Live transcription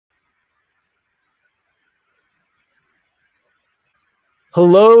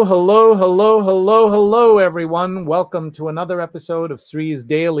Hello, hello, hello, hello, hello, everyone. Welcome to another episode of Sree's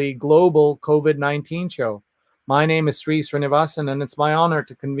daily global COVID-19 show. My name is Sree Srinivasan, and it's my honor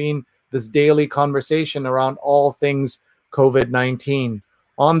to convene this daily conversation around all things COVID-19.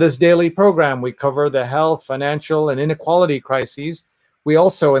 On this daily program, we cover the health, financial, and inequality crises. We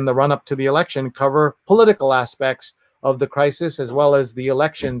also, in the run-up to the election, cover political aspects of the crisis, as well as the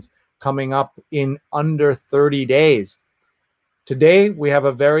elections coming up in under 30 days. Today, we have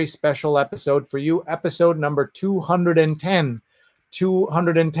a very special episode for you, episode number 210.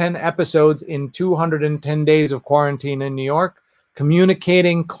 210 episodes in 210 days of quarantine in New York,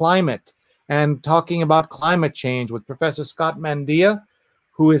 communicating climate and talking about climate change with Professor Scott Mandia,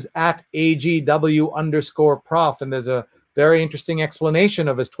 who is at AGW_prof. And there's a very interesting explanation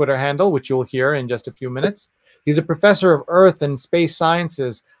of his Twitter handle, which you'll hear in just a few minutes. He's a professor of Earth and Space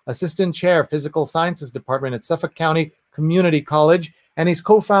Sciences, assistant chair, Physical Sciences Department at Suffolk County Community College, and he's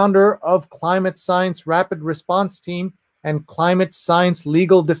co-founder of Climate Science Rapid Response Team and Climate Science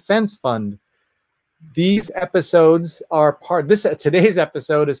Legal Defense Fund. These episodes are today's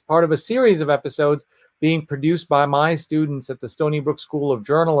episode is part of a series of episodes being produced by my students at the Stony Brook School of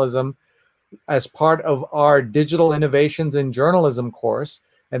Journalism as part of our Digital Innovations in Journalism course.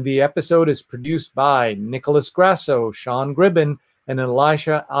 And the episode is produced by Nicholas Grasso, Sean Gribben, and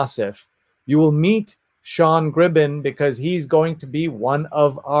Elisha Asif. You will meet Sean Gribben because he's going to be one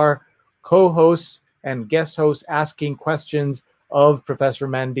of our co-hosts and guest hosts asking questions of Professor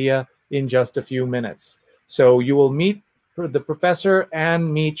Mandia in just a few minutes. So you will meet the professor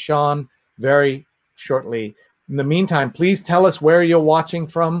and meet Sean very shortly. In the meantime, please tell us where you're watching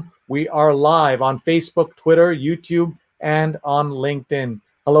from. We are live on Facebook, Twitter, YouTube, and on LinkedIn.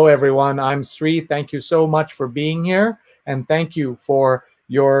 Hello, everyone. I'm Sree. Thank you so much for being here. And thank you for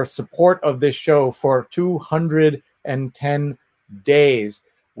your support of this show for 210 days.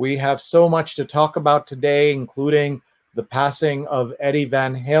 We have so much to talk about today, including the passing of Eddie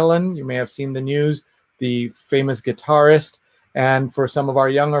Van Halen. You may have seen the news, the famous guitarist. And for some of our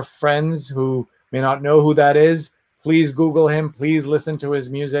younger friends who may not know who that is, please Google him. Please listen to his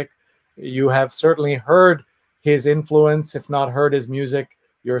music. You have certainly heard his influence, if not heard his music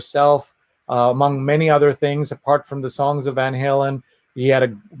yourself, among many other things. Apart from the songs of Van Halen, he had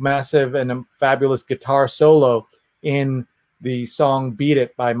a massive and a fabulous guitar solo in the song Beat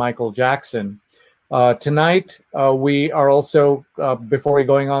It by Michael Jackson. Tonight, we are also, before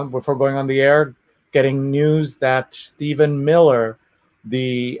going on the air, getting news that Stephen Miller,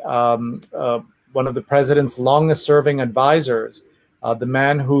 one of the president's longest-serving advisors, the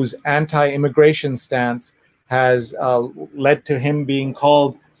man whose anti-immigration stance has led to him being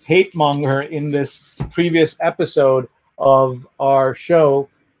called hate monger in this previous episode of our show.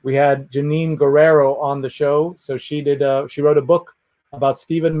 We had Janine Guerrero on the show. So she wrote a book about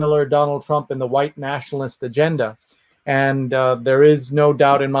Stephen Miller, Donald Trump, and the white nationalist agenda. And there is no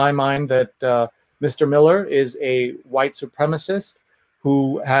doubt in my mind that Mr. Miller is a white supremacist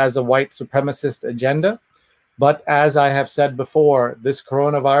who has a white supremacist agenda. But as I have said before, this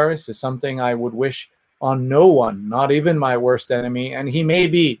coronavirus is something I would wish on no one, not even my worst enemy. And he may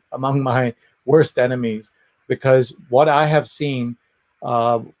be among my worst enemies, because what I have seen,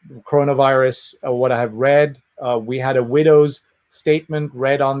 coronavirus, what I have read, we had a widow's statement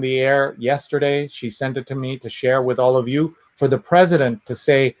read on the air yesterday. She sent it to me to share with all of you. For the president to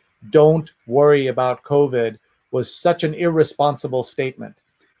say, don't worry about COVID, was such an irresponsible statement.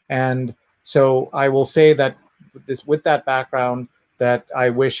 And so I will say that with that background, that I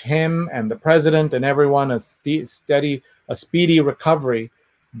wish him and the president and everyone a speedy recovery.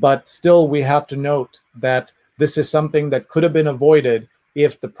 But still, we have to note that this is something that could have been avoided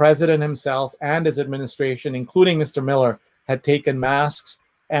if the president himself and his administration, including Mr. Miller, had taken masks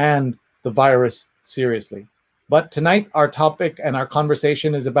and the virus seriously. But tonight, our topic and our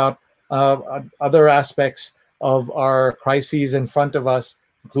conversation is about other aspects of our crises in front of us,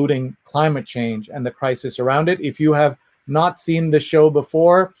 including climate change and the crisis around it. If you have not seen the show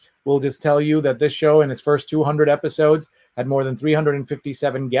before, we'll just tell you that this show in its first 200 episodes had more than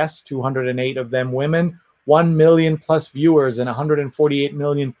 357 guests, 208 of them women, 1 million plus viewers and 148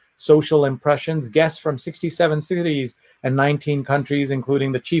 million social impressions, guests from 67 cities and 19 countries,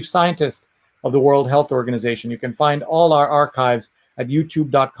 including the chief scientist of the World Health Organization. You can find all our archives at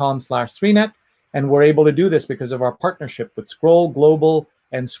youtube.com/Sreenet. And we're able to do this because of our partnership with Scroll Global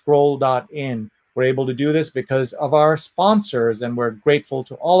and Scroll.in. We're able to do this because of our sponsors, and we're grateful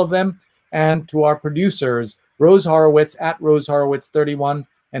to all of them, and to our producers, Rose Horowitz at Rose Horowitz 31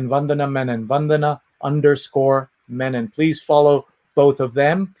 and Vandana Menon, Vandana_Menon. Please follow both of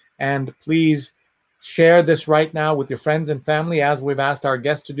them, and please share this right now with your friends and family, as we've asked our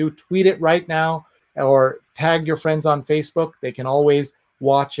guests to do. Tweet it right now or tag your friends on Facebook. They can always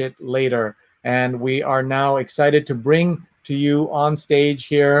watch it later. And we are now excited to bring to you on stage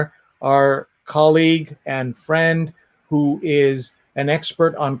here our colleague and friend who is an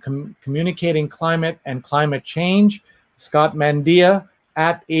expert on communicating climate and climate change. Scott Mandia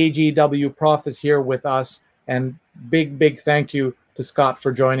at AGW Prof is here with us. And big thank you to Scott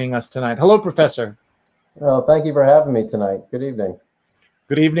for joining us tonight. Hello, Professor. Well, thank you for having me tonight. Good evening.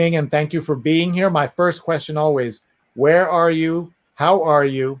 Good evening, and thank you for being here. My first question always, where are you? How are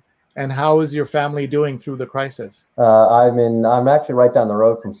you? And how is your family doing through the crisis? I'm actually right down the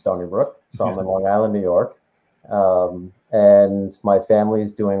road from Stony Brook, so I'm in Long Island, New York. And my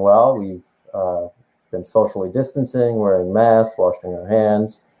family's doing well. We've been socially distancing, wearing masks, washing our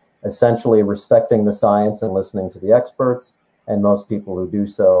hands, essentially respecting the science and listening to the experts. And most people who do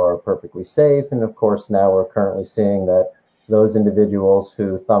so are perfectly safe. And of course, now we're currently seeing that those individuals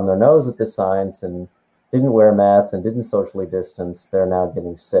who thumb their nose at the science and didn't wear masks and didn't socially distance, they're now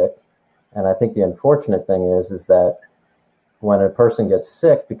getting sick. And I think the unfortunate thing is that when a person gets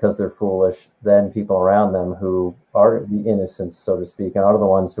sick because they're foolish, then people around them who are the innocents, so to speak, and are the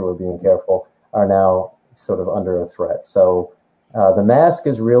ones who are being careful, are now sort of under a threat. So the mask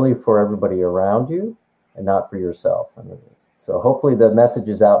is really for everybody around you and not for yourself. So hopefully the message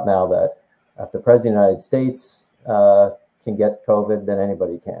is out now that if the President of the United States can get COVID, then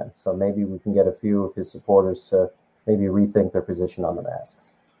anybody can. So maybe we can get a few of his supporters to maybe rethink their position on the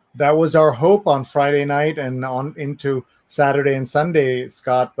masks. That was our hope on Friday night and on into Saturday and Sunday,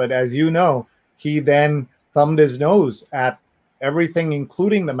 Scott. But as you know, he then thumbed his nose at everything,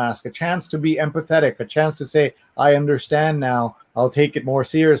 including the mask, a chance to be empathetic, a chance to say, I understand now, I'll take it more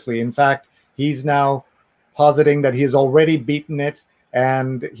seriously. In fact, he's now positing that he has already beaten it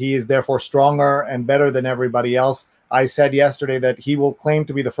and he is therefore stronger and better than everybody else. I said yesterday that he will claim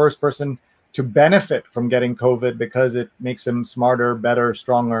to be the first person to benefit from getting COVID because it makes him smarter, better,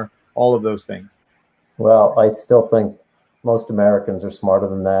 stronger, all of those things. Well, I still think most Americans are smarter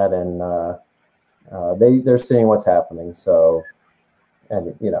than that, and they're seeing what's happening. So,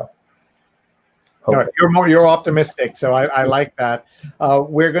 and you know, no, you're optimistic, so I like that.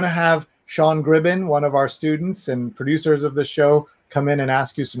 We're going to have Sean Gribben, one of our students and producers of the show, come in and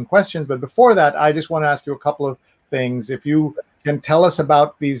ask you some questions. But before that, I just want to ask you a couple of things. If you can tell us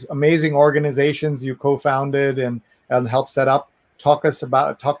about these amazing organizations you co-founded and helped set up, talk to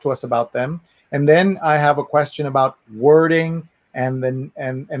us about them. And then I have a question about wording and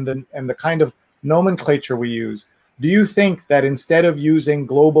the kind of nomenclature we use. Do you think that instead of using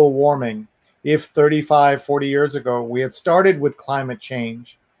global warming, if 35, 40 years ago we had started with climate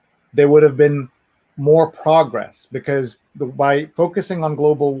change, there would have been more progress? Because by focusing on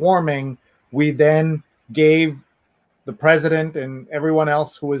global warming, we then gave the president and everyone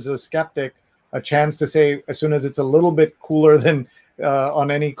else who is a skeptic a chance to say, as soon as it's a little bit cooler than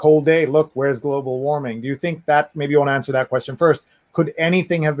on any cold day, look, where's global warming? Do you think that, maybe you want to answer that question first, could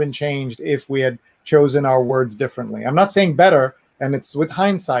anything have been changed if we had chosen our words differently? I'm not saying better, and it's with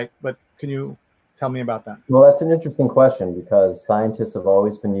hindsight, but can you tell me about that? Well, that's an interesting question because scientists have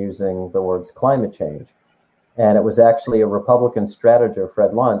always been using the words climate change. And it was actually a Republican strategist,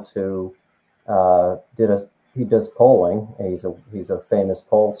 Fred Luntz, who he does polling. He's a famous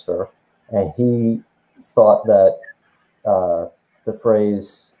pollster, and he thought that the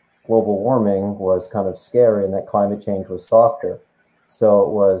phrase global warming was kind of scary and that climate change was softer. So it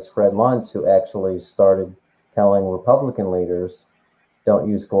was Fred Luntz who actually started telling Republican leaders, don't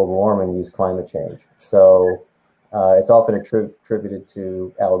use global warming, use climate change. So it's often attributed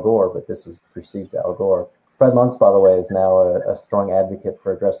to Al Gore, but this precedes Al Gore. Fred Luntz, by the way, is now a strong advocate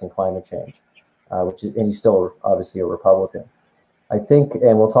for addressing climate change, and he's still obviously a Republican. I think,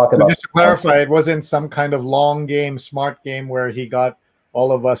 and we'll talk about. Just to clarify, it wasn't some kind of long game, smart game where he got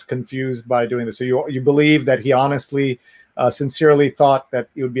all of us confused by doing this. So you believe that he honestly, sincerely thought that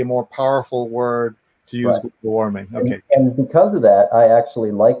it would be a more powerful word to use global warming. Okay. And because of that, I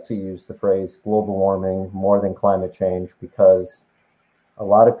actually like to use the phrase global warming more than climate change, because a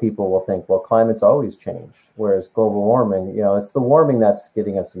lot of people will think, well, climate's always changed, whereas global warming, it's the warming that's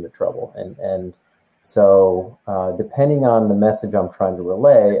getting us into trouble. And so depending on the message I'm trying to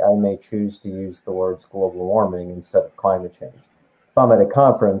relay, I may choose to use the words global warming instead of climate change. If I'm at a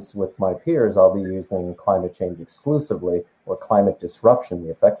conference with my peers, I'll be using climate change exclusively, or climate disruption,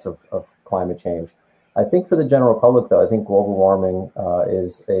 the effects of climate change. I think for the general public, though, I think global warming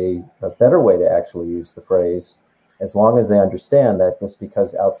is a better way to actually use the phrase, as long as they understand that just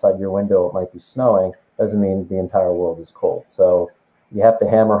because outside your window it might be snowing doesn't mean the entire world is cold. So you have to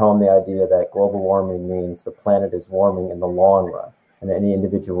hammer home the idea that global warming means the planet is warming in the long run, and any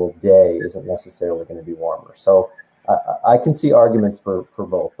individual day isn't necessarily going to be warmer. So I can see arguments for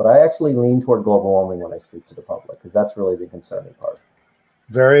both, but I actually lean toward global warming when I speak to the public, because that's really the concerning part.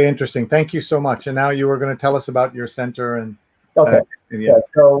 Very interesting. Thank you so much. And now you were going to tell us about your center. And okay. Yeah.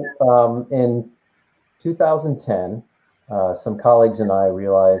 So in 2010, some colleagues and I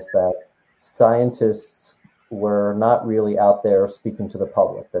realized that scientists were not really out there speaking to the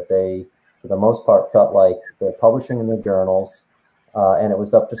public, that they, for the most part, felt like they're publishing in their journals, and it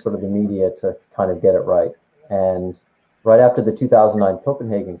was up to sort of the media to kind of get it right. And right after the 2009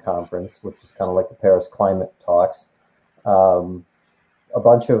 Copenhagen conference, which is kind of like the Paris climate talks, a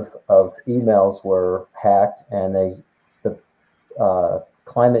bunch of emails were hacked, and the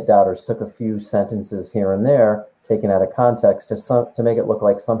climate doubters took a few sentences here and there, taken out of context, to make it look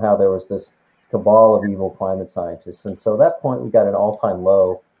like somehow there was this cabal of evil climate scientists. And so at that point, we got an all-time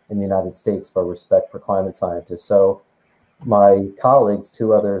low in the United States for respect for climate scientists. So my colleagues,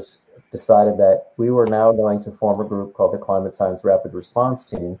 two others, decided that we were now going to form a group called the Climate Science Rapid Response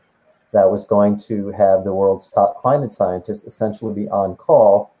Team that was going to have the world's top climate scientists essentially be on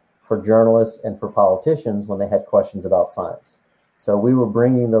call for journalists and for politicians when they had questions about science. So we were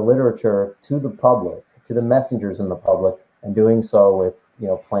bringing the literature to the public, to the messengers in the public, and doing so with,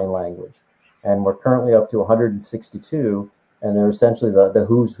 plain language. And we're currently up to 162, and they're essentially the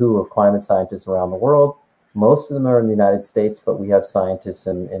who's who of climate scientists around the world. Most of them are in the United States, but we have scientists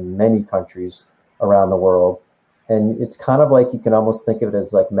in many countries around the world. And it's kind of like, you can almost think of it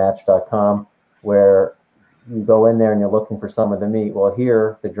as like Match.com, where you go in there and you're looking for someone to meet. Well,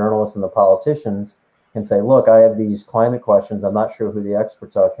 here, the journalists and the politicians can say, look, I have these climate questions. I'm not sure who the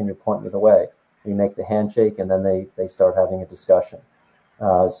experts are. Can you point me the way? We make the handshake, and then they start having a discussion.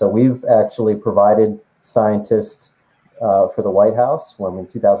 So we've actually provided scientists for the White House in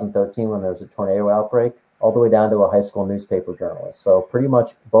 2013, when there was a tornado outbreak, all the way down to a high school newspaper journalist. So pretty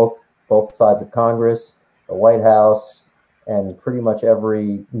much both sides of Congress, the White House, and pretty much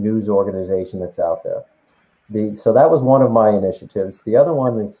every news organization that's out there. So that was one of my initiatives. The other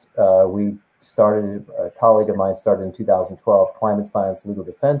one is a colleague of mine started in 2012, Climate Science Legal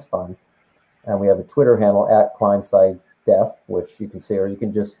Defense Fund. And we have a Twitter handle at ClimeSciDef, which you can see, or you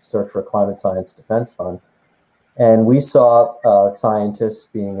can just search for Climate Science Defense Fund. And we saw scientists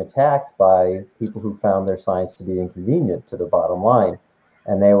being attacked by people who found their science to be inconvenient to the bottom line.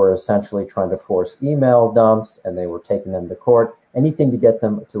 And they were essentially trying to force email dumps, and they were taking them to court, anything to get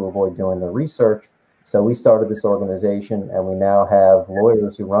them to avoid doing their research. So we started this organization, and we now have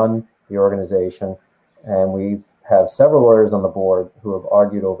lawyers who run the organization. And we have several lawyers on the board who have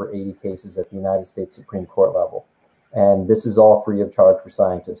argued over 80 cases at the United States Supreme Court level. And this is all free of charge for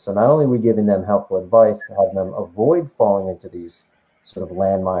scientists. So not only are we giving them helpful advice to have them avoid falling into these sort of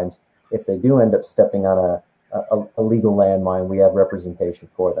landmines, if they do end up stepping on a legal landmine, we have representation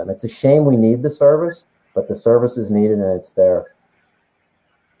for them. It's a shame we need the service, but the service is needed, and it's there.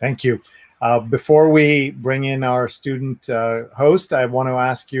 Thank you. Before we bring in our student host, I want to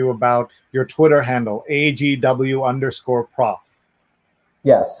ask you about your Twitter handle, AGW_prof.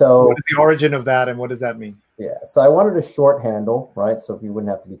 Yeah, so what is the origin of that, and what does that mean? Yeah, so I wanted a short handle, right? So you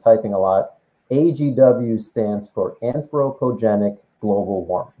wouldn't have to be typing a lot. AGW stands for Anthropogenic Global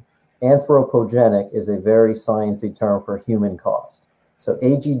Warming. Anthropogenic is a very sciencey term for human caused. So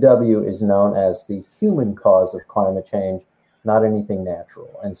AGW is known as the human cause of climate change, not anything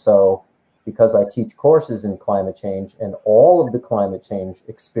natural. And so because I teach courses in climate change, and all of the climate change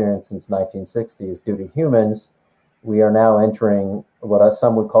experience since 1960 is due to humans, we are now entering what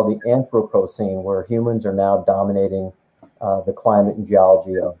some would call the Anthropocene, where humans are now dominating the climate and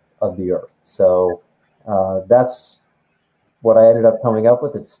geology of the Earth. So that's what I ended up coming up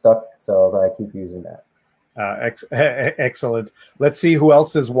with. It's stuck, so I keep using that. Excellent. Let's see who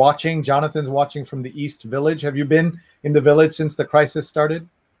else is watching. Jonathan's watching from the East Village. Have you been in the village since the crisis started?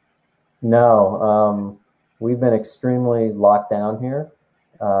 No, we've been extremely locked down here.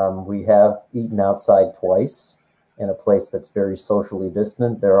 We have eaten outside twice in a place that's very socially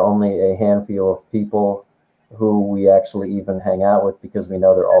distant. There are only a handful of people who we actually even hang out with because we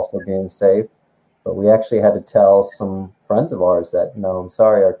know they're also being safe. But we actually had to tell some friends of ours that, no, I'm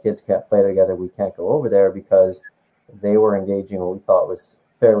sorry, our kids can't play together. We can't go over there, because they were engaging in what we thought was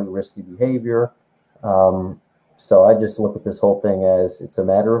fairly risky behavior. So I just look at this whole thing as it's a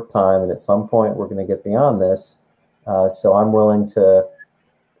matter of time, and at some point we're going to get beyond this. So I'm willing to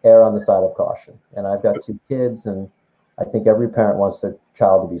err on the side of caution. And I've got 2 kids, and I think every parent wants their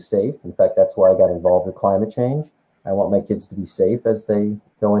child to be safe. In fact, that's why I got involved with climate change. I want my kids to be safe as they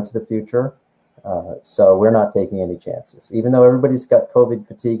go into the future. So we're not taking any chances. Even though everybody's got COVID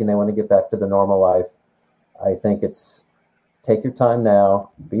fatigue and they want to get back to the normal life, I think it's take your time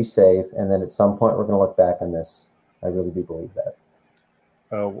now, be safe, and then at some point we're going to look back on this. I really do believe that.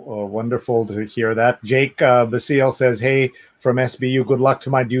 Wonderful to hear that. Jake Basile says, hey, from SBU, good luck to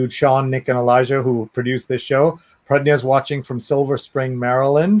my dude, Sean, Nick, and Elijah, who produced this show. Pradnya's watching from Silver Spring,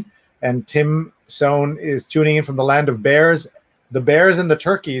 Maryland. And Tim Sohn is tuning in from the land of bears, the bears and the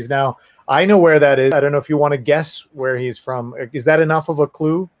turkeys. Now, I know where that is. I don't know if you want to guess where he's from. Is that enough of a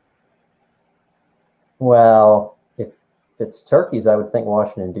clue? Well, if it's turkeys, I would think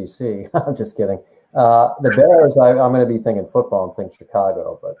Washington, D.C. I'm just kidding. The Bears, I'm going to be thinking football and think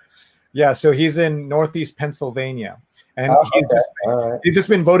Chicago. But yeah, so he's in Northeast Pennsylvania. And okay. he's just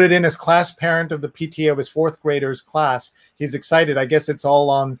been voted in as class parent of the PTA of his fourth graders class. He's excited. I guess it's all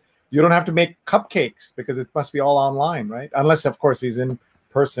on. You don't have to make cupcakes because it must be all online, right? Unless, of course, he's in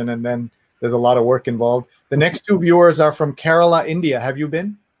person, and then there's a lot of work involved. The next two viewers are from Kerala, India. Have you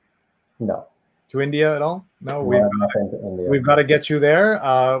been? No. To India at all? No, India. We've got to get you there.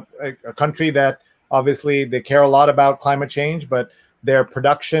 A country that obviously they care a lot about climate change, but their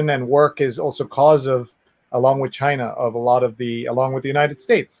production and work is also cause of, along with China, of a lot of the, along with the United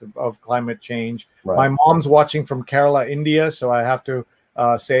States, of climate change. Right. My mom's watching from Kerala, India, so I have to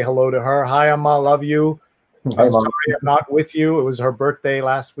say hello to her. Hi, Amma, love you. Hey, I'm sorry I'm not with you. It was her birthday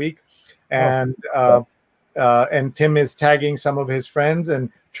last week. And and Tim is tagging some of his friends,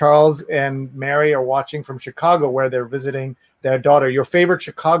 and Charles and Mary are watching from Chicago, where they're visiting their daughter. Your favorite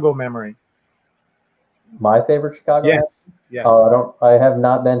Chicago memory? My favorite Chicago? Yes. Yes. I have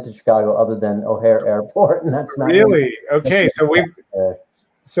not been to Chicago other than O'Hare Airport, and that's not really okay.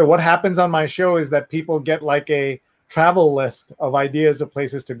 So what happens on my show is that people get like a travel list of ideas of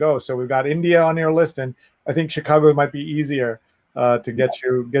places to go. So we've got India on your list, and I think Chicago might be easier to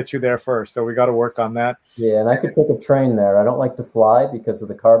get you there first. So we got to work on that. Yeah, and I could take a train there. I don't like to fly because of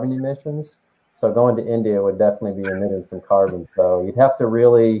the carbon emissions. So going to India would definitely be emitting some carbon. So you'd have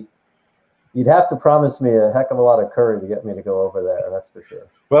to promise me a heck of a lot of curry to get me to go over there. That's for sure.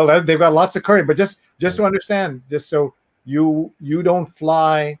 Well, they've got lots of curry, but just to understand, just so you don't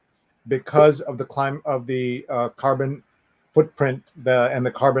fly because of the carbon footprint and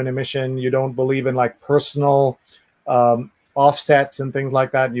the carbon emission. You don't believe in like personal offsets and things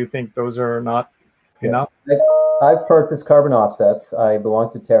like that. You think those are not enough? I've purchased carbon offsets. I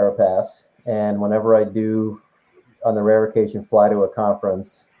belong to TerraPass, and whenever I do, on the rare occasion, fly to a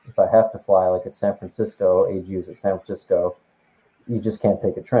conference, if I have to fly, like at San Francisco, AGU's at San Francisco, you just can't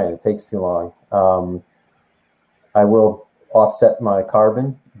take a train. It takes too long. I will offset my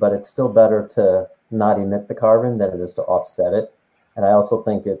carbon, but it's still better to not emit the carbon than it is to offset it. And I also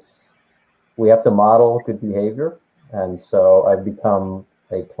think we have to model good behavior. And so I've become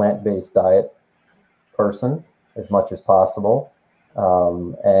a plant-based diet person as much as possible.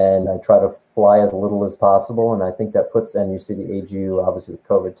 And I try to fly as little as possible. And I think that and you see the AGU, obviously with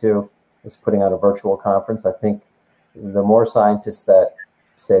COVID too, is putting out a virtual conference. I think the more scientists that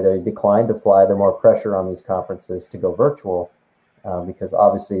say they decline to fly, the more pressure on these conferences to go virtual, because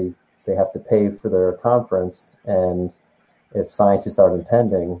obviously they have to pay for their conference. And if scientists aren't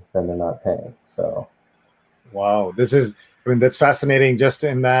attending, then they're not paying. So. Wow. That's fascinating just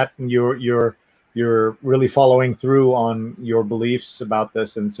in that you're really following through on your beliefs about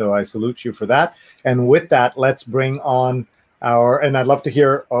this. And so I salute you for that. And with that, let's bring on and I'd love to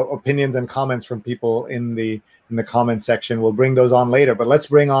hear opinions and comments from people in the comment section. We'll bring those on later, but let's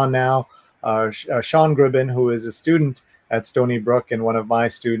bring on now Sean Gribbin, who is a student at Stony Brook and one of my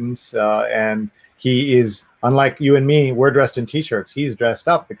students. And he is, unlike you and me, we're dressed in t-shirts. He's dressed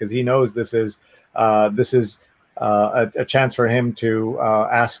up because he knows this is a chance for him to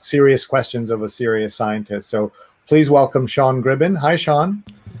ask serious questions of a serious scientist. So please welcome Sean Gribbin. Hi, Sean.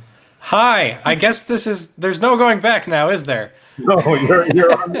 Hi. I guess there's no going back now, is there? No,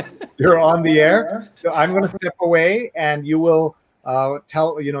 you're on the air. So I'm going to step away, and you will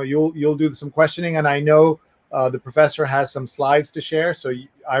you'll do some questioning. And I know the professor has some slides to share, so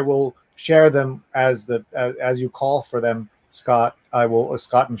I will share them as you call for them. Scott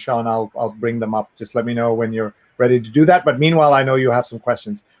and Sean, I'll bring them up. Just let me know when you're ready to do that. But meanwhile, I know you have some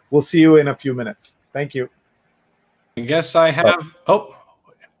questions. We'll see you in a few minutes. Thank you. I guess I have. Oh,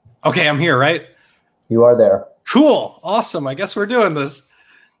 okay. I'm here, right? You are there. Cool. Awesome. I guess we're doing this.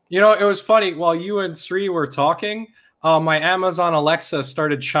 You know, it was funny. While you and Sree were talking, my Amazon Alexa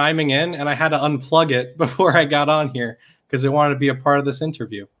started chiming in, and I had to unplug it before I got on here because it wanted to be a part of this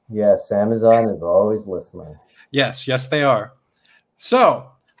interview. Yes, Amazon is always listening. Yes, they are. So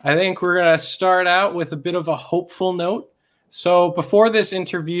I think we're going to start out with a bit of a hopeful note. So before this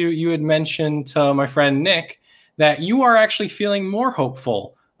interview, you had mentioned to my friend Nick that you are actually feeling more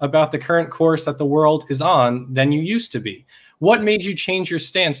hopeful about the current course that the world is on than you used to be. What made you change your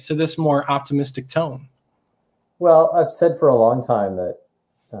stance to this more optimistic tone? Well, I've said for a long time that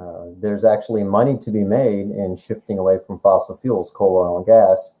there's actually money to be made in shifting away from fossil fuels, coal, oil, and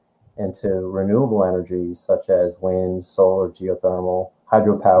gas, into renewable energies such as wind, solar, geothermal,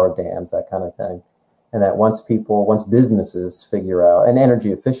 hydropower dams, that kind of thing. And that once businesses figure out, and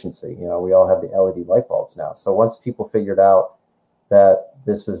energy efficiency, we all have the LED light bulbs now. So once people figured out that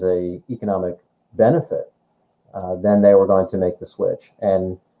this was a economic benefit, then they were going to make the switch.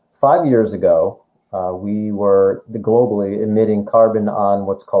 And 5 years ago, we were globally emitting carbon on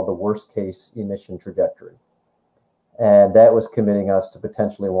what's called the worst case emission trajectory. And that was committing us to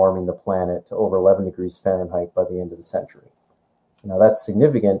potentially warming the planet to over 11 degrees Fahrenheit by the end of the century. Now that's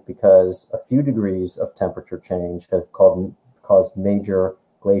significant because a few degrees of temperature change have caused major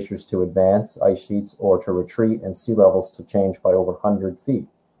glaciers to advance, ice sheets, or to retreat, and sea levels to change by over 100 feet,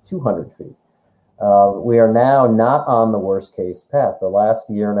 200 feet. We are now not on the worst case path. The last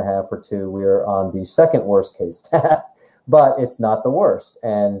year and a half or two, we are on the second worst case path, but it's not the worst.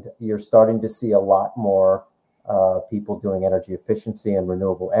 And you're starting to see a lot more people doing energy efficiency and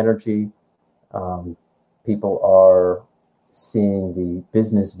renewable energy. People are seeing the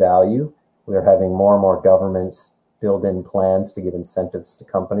business value. We're having more and more governments build in plans to give incentives to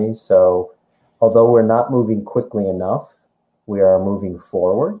companies. So although we're not moving quickly enough, we are moving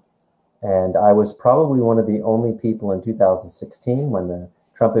forward. And I was probably one of the only people in 2016 when the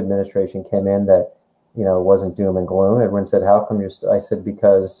Trump administration came in that, wasn't doom and gloom. Everyone said, how come I said,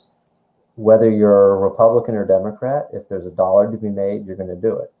 because whether you're a Republican or Democrat, if there's a dollar to be made, you're going to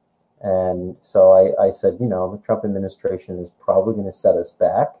do it. And so I said, the Trump administration is probably going to set us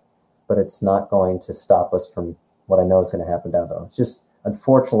back, but it's not going to stop us from what I know is going to happen down the road. It's just,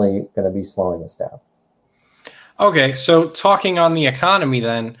 unfortunately, going to be slowing us down. Okay, so talking on the economy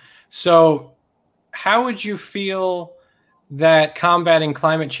then, so how would you feel that combating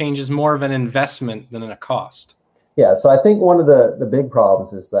climate change is more of an investment than a cost? Yeah, so I think one of the big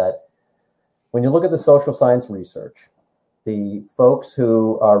problems is that when you look at the social science research, the folks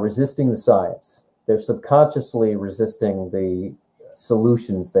who are resisting the science, they're subconsciously resisting the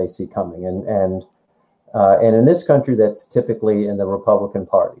solutions they see coming. And in this country, that's typically in the Republican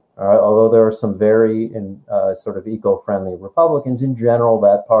Party. Although there are some very sort of eco-friendly Republicans, in general,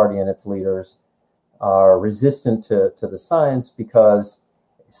 that party and its leaders are resistant to the science because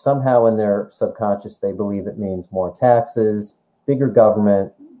somehow in their subconscious, they believe it means more taxes, bigger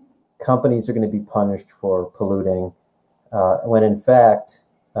government, companies are going to be punished for polluting, when in fact,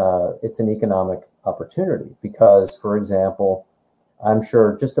 it's an economic opportunity. Because, for example, I'm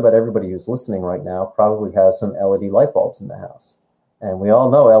sure just about everybody who's listening right now probably has some LED light bulbs in the house. And we all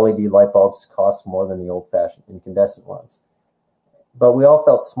know LED light bulbs cost more than the old-fashioned incandescent ones. But we all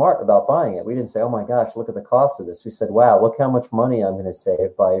felt smart about buying it. We didn't say, oh my gosh, look at the cost of this. We said, wow, look how much money I'm going to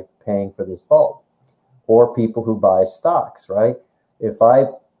save by paying for this bulb. Or people who buy stocks, right? If I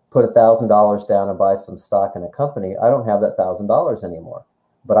put $1,000 down and buy some stock in a company, I don't have that $1,000 anymore.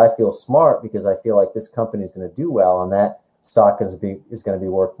 But I feel smart because I feel like this company is going to do well, and that stock is going to be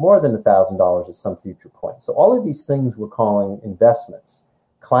worth more than $1,000 at some future point. So all of these things we're calling investments.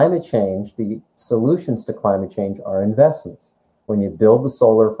 Climate change, the solutions to climate change are investments. When you build the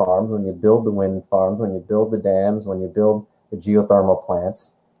solar farms, when you build the wind farms, when you build the dams, when you build the geothermal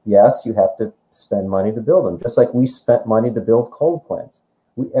plants, yes, you have to spend money to build them, just like we spent money to build coal plants.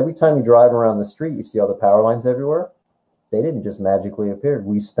 Every time you drive around the street, you see all the power lines everywhere. They didn't just magically appear.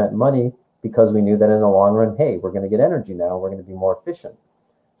 We spent money because we knew that in the long run, hey, we're going to get energy now. We're going to be more efficient.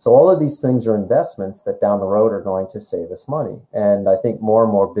 So all of these things are investments that down the road are going to save us money. And I think more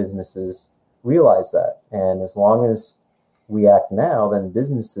and more businesses realize that. And as long as we act now, then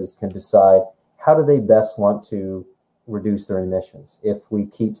businesses can decide how do they best want to reduce their emissions. If we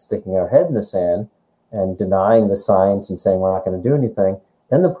keep sticking our head in the sand and denying the science and saying we're not going to do anything,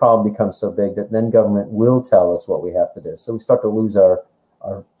 then the problem becomes so big that then government will tell us what we have to do. So we start to lose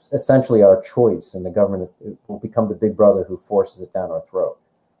essentially our choice, and the government will become the big brother who forces it down our throat.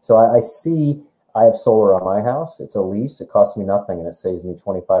 So I have solar on my house. It's a lease. It costs me nothing, and it saves me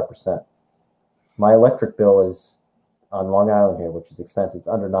 25%. My electric bill is on Long Island here, which is expensive. It's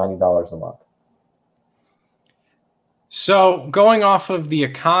under $90 a month. So going off of the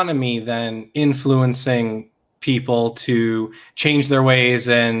economy, then influencing people to change their ways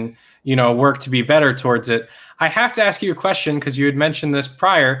and, work to be better towards it. I have to ask you a question because you had mentioned this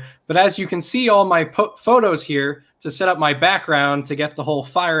prior, but as you can see all my photos here to set up my background to get the whole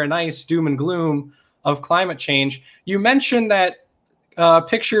fire and ice, doom and gloom of climate change. You mentioned that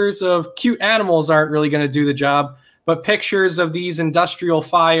pictures of cute animals aren't really going to do the job, but pictures of these industrial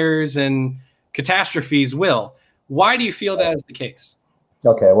fires and catastrophes will. Why do you feel that is the case?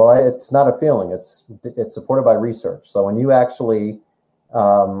 Okay, well, it's not a feeling. It's supported by research. So when you actually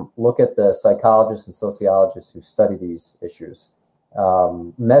look at the psychologists and sociologists who study these issues,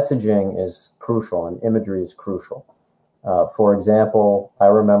 messaging is crucial and imagery is crucial. For example, I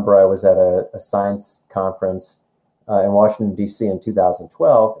remember I was at a science conference in Washington, D.C. in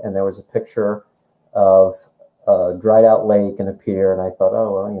 2012, and there was a picture of a dried out lake and a pier, and I thought,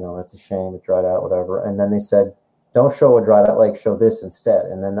 oh, well, you know, that's a shame, it dried out, whatever. And then they said, don't show a dried out lake, show this instead.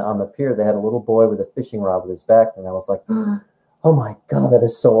 And then on the pier, they had a little boy with a fishing rod with his back, and I was like, oh my God, that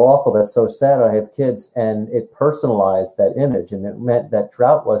is so awful, that's so sad, I have kids. And it personalized that image, and it meant that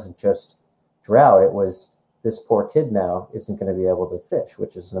drought wasn't just drought, it was this poor kid now isn't going to be able to fish,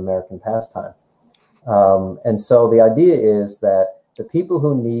 which is an American pastime. And so the idea is that the people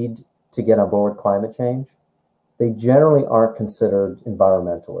who need to get on board with climate change, they generally aren't considered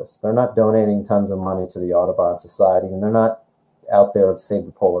environmentalists. They're not donating tons of money to the Audubon Society, and they're not out there to save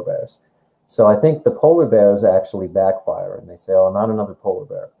the polar bears. So I think the polar bears actually backfire, and they say, oh, not another polar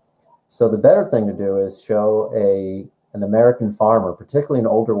bear. So the better thing to do is show an American farmer, particularly an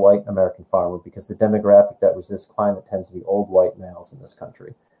older white American farmer, because the demographic that resists climate tends to be old white males in this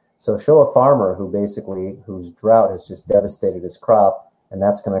country. So show a farmer whose drought has just devastated his crop, and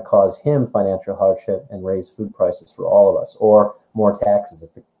that's going to cause him financial hardship and raise food prices for all of us, or more taxes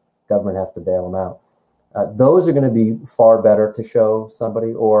if the government has to bail them out. Those are going to be far better to show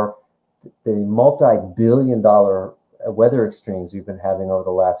somebody, or the multi-billion-dollar weather extremes we've been having over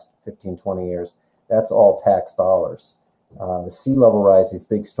the last 15, 20 years. That's all tax dollars. The sea level rise, these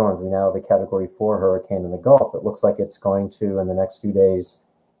big storms, we now have a Category 4 hurricane in the Gulf. It looks like it's going to, in the next few days,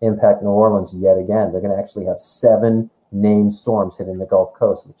 impact New Orleans yet again. They're going to actually have 7 named storms hitting the Gulf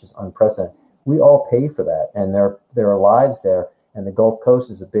Coast, which is unprecedented. We all pay for that, and there are lives there, and the Gulf Coast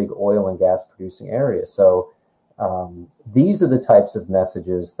is a big oil and gas producing area. So these are the types of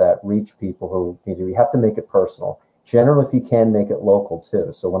messages that reach people who need to. You have to make it personal. Generally, if you can, make it local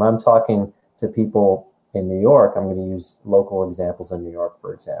too. So when I'm talking to people in New York, I'm going to use local examples in New York,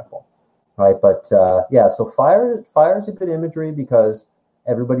 for example, right? But yeah, so fire is a good imagery because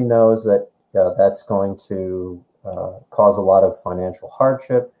everybody knows that that's going to cause a lot of financial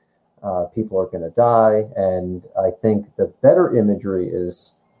hardship. People are going to die. And I think the better imagery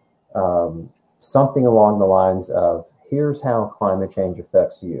is something along the lines of, here's how climate change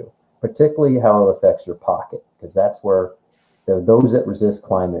affects you, particularly how it affects your pocket, because that's where those that resist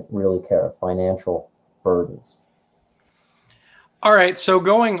climate really care, financial burdens. All right, so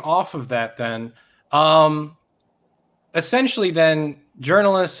going off of that then, essentially then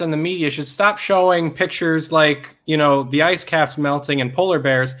journalists and the media should stop showing pictures like, you know, the ice caps melting and polar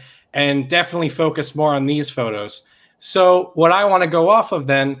bears, and definitely focus more on these photos. So what I want to go off of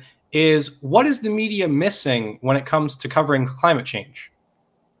then is, what is the media missing when it comes to covering climate change?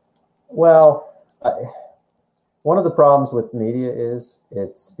 Well, one of the problems with media is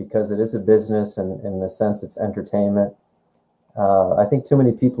it's because it is a business, and in the sense it's entertainment. I think too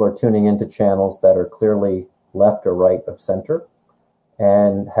many people are tuning into channels that are clearly left or right of center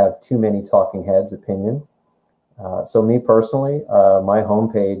and have too many talking heads opinion. So me personally, my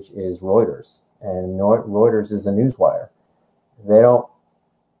homepage is Reuters, and Reuters is a newswire. They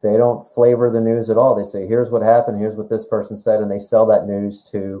don't flavor the news at all. They say, here's what happened, here's what this person said, and they sell that news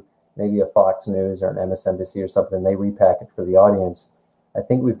to maybe a Fox News or an MSNBC or something. They repack it for the audience. I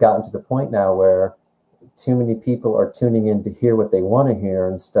think we've gotten to the point now where too many people are tuning in to hear what they want to hear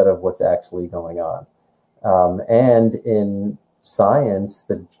instead of what's actually going on. And in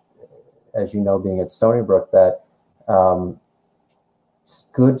science, as you know, being at Stony Brook, that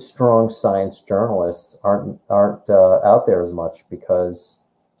good, strong science journalists aren't out there as much, because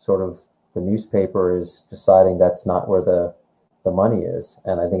sort of the newspaper is deciding that's not where the money is.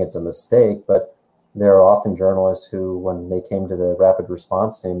 And I think it's a mistake, but there are often journalists who, when they came to the rapid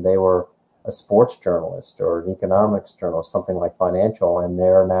response team, they were a sports journalist or an economics journalist, something like financial, and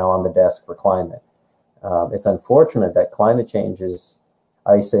they're now on the desk for climate. It's unfortunate that climate change is,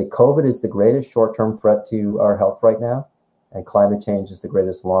 I say COVID is the greatest short-term threat to our health right now, and climate change is the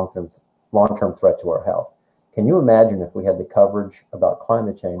greatest long-term threat to our health. Can you imagine if we had the coverage about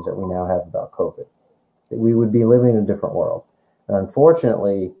climate change that we now have about COVID? That we would be living in a different world. And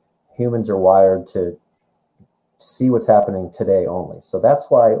unfortunately, humans are wired to see what's happening today only. So that's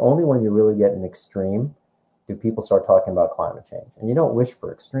why only when you really get an extreme do people start talking about climate change. And you don't wish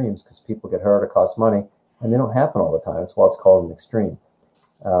for extremes, because people get hurt, it costs money, and they don't happen all the time. That's why it's called an extreme.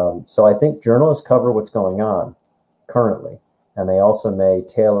 So I think journalists cover what's going on currently, and they also may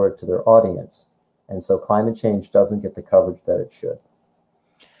tailor it to their audience. And so climate change doesn't get the coverage that it should.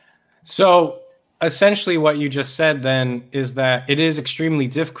 So essentially what you just said then is that it is extremely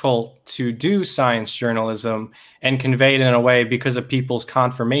difficult to do science journalism and convey it in a way because of people's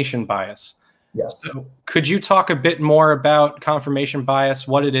confirmation bias. Yes. So could you talk a bit more about confirmation bias,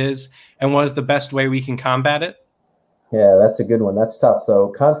 what it is, and what is the best way we can combat it? Yeah, that's a good one. That's tough. So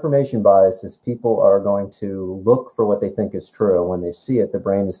confirmation bias is people are going to look for what they think is true. When they see it, the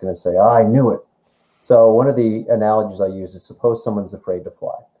brain is going to say, oh, I knew it. So one of the analogies I use is suppose someone's afraid to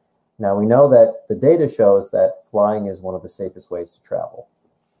fly. Now, we know that the data shows that flying is one of the safest ways to travel.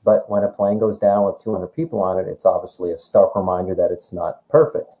 But when a plane goes down with 200 people on it, it's obviously a stark reminder that it's not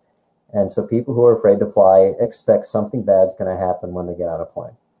perfect. And so people who are afraid to fly expect something bad's going to happen when they get on a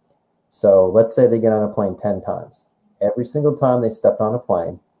plane. So let's say they get on a plane 10 times. Every single time they stepped on a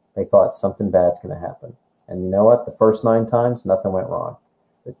plane, they thought something bad's going to happen. And you know what? The first 9 times, nothing went wrong.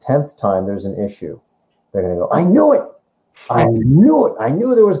 The 10th time, there's an issue. They're going to go, I knew it. I knew it. I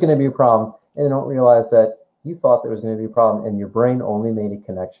knew there was going to be a problem. And they don't realize that you thought there was going to be a problem, and your brain only made a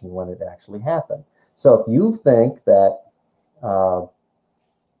connection when it actually happened. So if you think that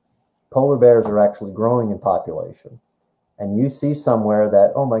polar bears are actually growing in population, and you see somewhere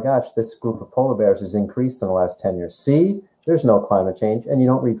that, oh my gosh, this group of polar bears has increased in the last 10 years. See, there's no climate change. And you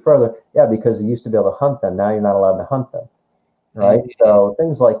don't read further. Yeah, because you used to be able to hunt them. Now you're not allowed to hunt them. Right? So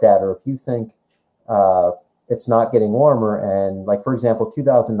things like that. Or if you think it's not getting warmer, and like, for example,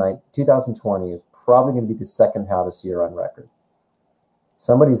 2020 is probably going to be the second hottest year on record.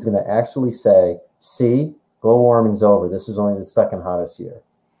 Somebody's going to actually say, see, global warming's over. This is only the second hottest year.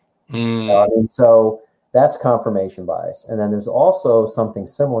 And so that's confirmation bias. And then there's also something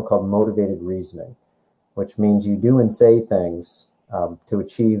similar called motivated reasoning, which means you do and say things to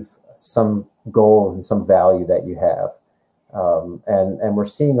achieve some goal and some value that you have. And we're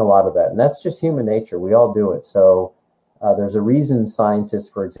seeing a lot of that. And that's just human nature. We all do it. So there's a reason scientists,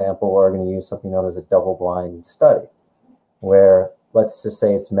 for example, are going to use something known as a double-blind study, where let's just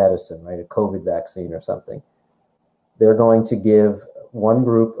say it's medicine, right? A COVID vaccine or something. They're going to give one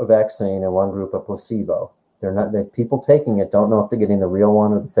group a vaccine and one group a placebo. The people taking it don't know if they're getting the real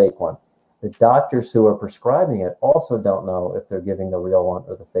one or the fake one. The doctors who are prescribing it also don't know if they're giving the real one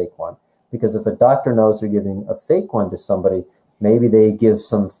or the fake one. Because if a doctor knows they're giving a fake one to somebody, maybe they give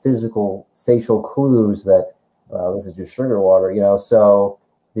some facial clues that, this is just sugar water, So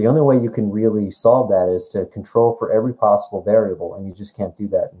the only way you can really solve that is to control for every possible variable. And you just can't do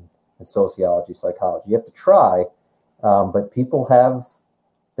that in sociology, psychology. You have to try. But people have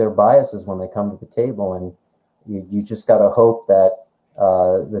their biases when they come to the table, and you just got to hope that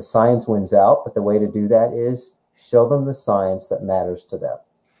the science wins out. But the way to do that is show them the science that matters to them.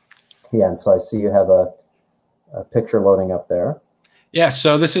 Yeah, and so I see you have a picture loading up there. Yeah,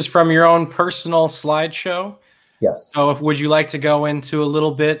 so this is from your own personal slideshow. Yes. So would you like to go into a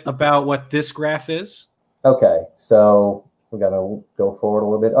little bit about what this graph is? Okay, so we got to go forward a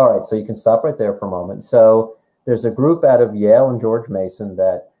little bit. All right, so you can stop right there for a moment. So there's a group out of Yale and George Mason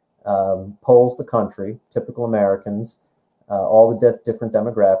that polls the country, typical Americans, all the different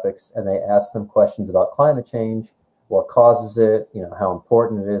demographics, and they ask them questions about climate change, what causes it, how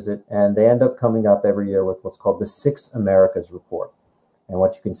important it is, and they end up coming up every year with what's called the 6 Americas report. And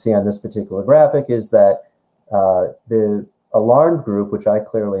what you can see on this particular graphic is that the alarmed group, which I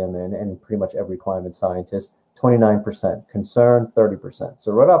clearly am in, and pretty much every climate scientist, 29%, concerned 30%.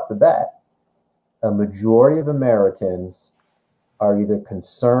 So right off the bat, a majority of Americans are either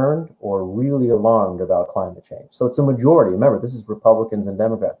concerned or really alarmed about climate change. So it's a majority. Remember, this is Republicans and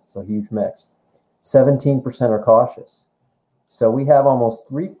Democrats. It's a huge mix. 17% are cautious. So we have almost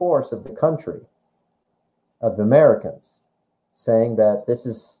 3/4 of the country, of Americans, saying that this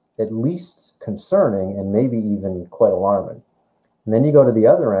is at least concerning and maybe even quite alarming. And then you go to the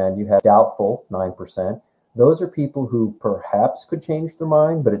other end, you have doubtful, 9%. Those are people who perhaps could change their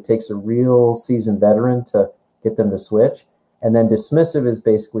mind, but it takes a real seasoned veteran to get them to switch. And then dismissive is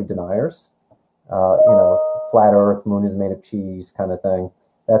basically deniers. Flat earth, moon is made of cheese kind of thing.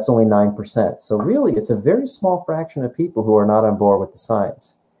 That's only 9%. So really, it's a very small fraction of people who are not on board with the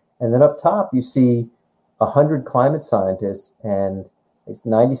science. And then up top, you see 100 climate scientists, and it's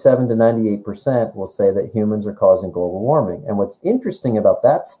 97 to 98% will say that humans are causing global warming. And what's interesting about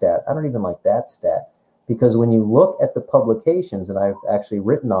that stat, I don't even like that stat, because when you look at the publications, and I've actually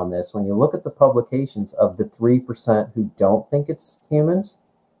written on this, when you look at the publications of the 3% who don't think it's humans,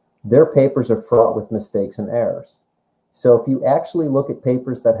 their papers are fraught with mistakes and errors. So if you actually look at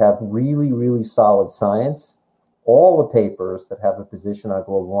papers that have really, really solid science, all the papers that have a position on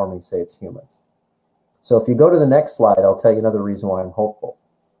global warming say it's humans. So if you go to the next slide, I'll tell you another reason why I'm hopeful.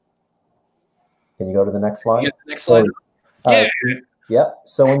 Can you go to the next slide? Yeah, the next slide. Yeah. Yep.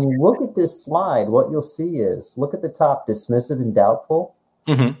 So when you look at this slide, what you'll see is, look at the top, dismissive and doubtful.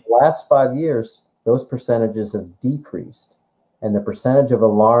 Mm-hmm. The last 5 years, those percentages have decreased, and the percentage of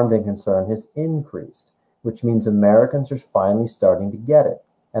alarmed and concerned has increased, which means Americans are finally starting to get it.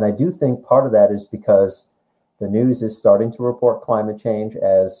 And I do think part of that is because the news is starting to report climate change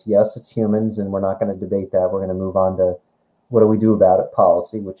as, yes, it's humans, and we're not going to debate that. We're going to move on to what do we do about it,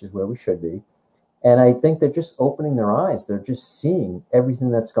 policy, which is where we should be. And I think they're just opening their eyes. They're just seeing everything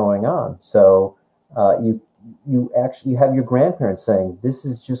that's going on. So you actually have your grandparents saying, this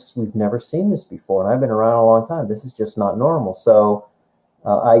is just, we've never seen this before. And I've been around a long time. This is just not normal. So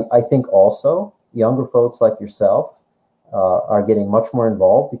I think also younger folks like yourself are getting much more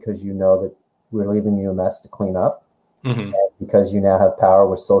involved because you know that we're leaving you a mess to clean up. Mm-hmm. Because you now have power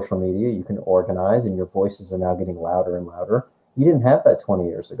with social media, you can organize, and your voices are now getting louder and louder. You didn't have that 20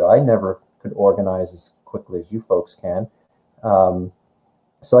 years ago. I never could organize as quickly as you folks can.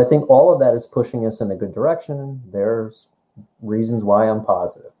 So I think all of that is pushing us in a good direction. There's reasons why I'm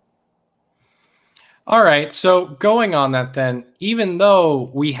positive. All right. So going on that then, even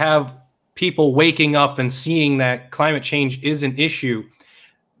though we have people waking up and seeing that climate change is an issue,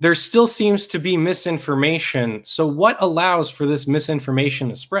 there still seems to be misinformation. So what allows for this misinformation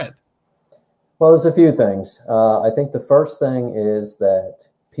to spread? Well, there's a few things. I think the first thing is that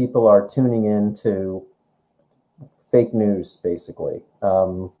people are tuning into fake news, basically.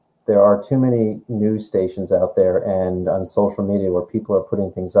 There are too many news stations out there and on social media where people are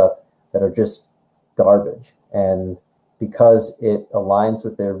putting things up that are just garbage. And because it aligns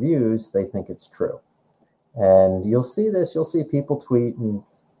with their views, they think it's true. And you'll see this, you'll see people tweet and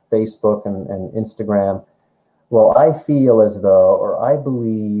Facebook and Instagram, well, I feel as though, or I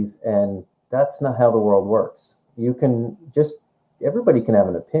believe, and that's not how the world works. You can just, everybody can have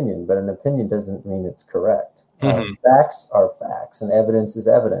an opinion, but an opinion doesn't mean it's correct. Mm-hmm. Facts are facts, and evidence is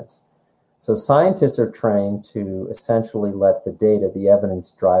evidence. So scientists are trained to essentially let the data, the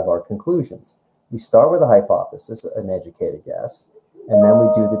evidence, drive our conclusions. We start with a hypothesis, an educated guess, and then we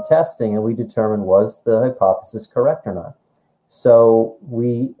do the testing, and we determine, was the hypothesis correct or not? So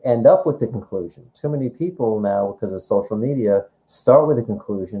we end up with the conclusion. Too many people now, because of social media, start with a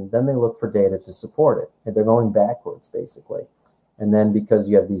conclusion, then they look for data to support it. And they're going backwards, basically. And then because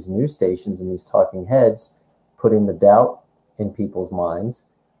you have these news stations and these talking heads putting the doubt in people's minds,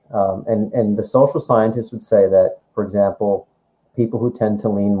 and the social scientists would say that, for example, people who tend to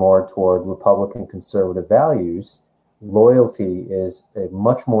lean more toward Republican conservative values, loyalty is a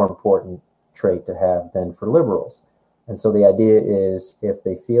much more important trait to have than for liberals. And so the idea is, if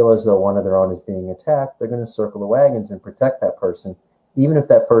they feel as though one of their own is being attacked, they're going to circle the wagons and protect that person, even if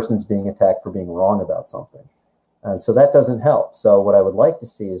that person's being attacked for being wrong about something. And so that doesn't help. So what I would like to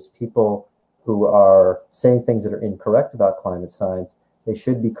see is people who are saying things that are incorrect about climate science, they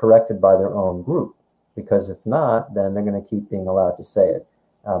should be corrected by their own group, because if not, then they're going to keep being allowed to say it.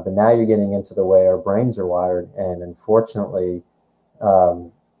 But now you're getting into the way our brains are wired, and unfortunately,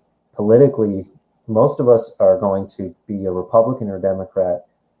 politically, most of us are going to be a Republican or Democrat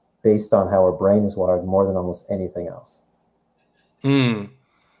based on how our brain is wired more than almost anything else.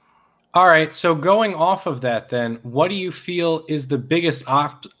 All right. So going off of that, then, what do you feel is the biggest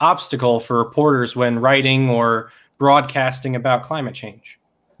obstacle for reporters when writing or broadcasting about climate change?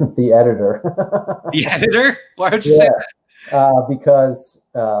 The editor. The editor? Why would you say that? Because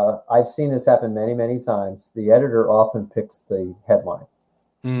I've seen this happen many, many times. The editor often picks the headline.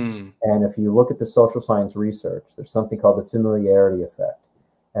 And if you look at the social science research, there's something called the familiarity effect.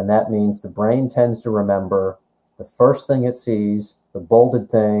 And that means the brain tends to remember the first thing it sees, the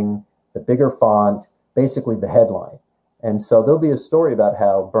bolded thing, the bigger font, basically the headline. And so there'll be a story about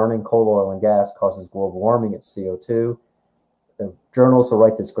how burning coal, oil, and gas causes global warming, it's CO2. The journalists will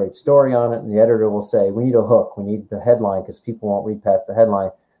write this great story on it, and the editor will say, we need a hook, we need the headline, because people won't read past the headline.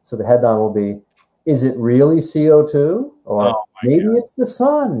 So the headline will be, is it really CO2? Or maybe it's the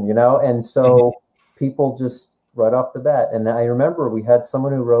sun, you know? And so people just right off the bat. And I remember we had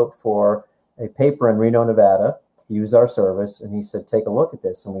someone who wrote for a paper in Reno, Nevada, use our service, and he said, take a look at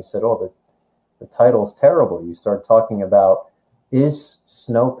this. And we said, oh, the title's terrible. You start talking about, is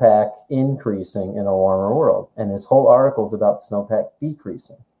snowpack increasing in a warmer world? And his whole article is about snowpack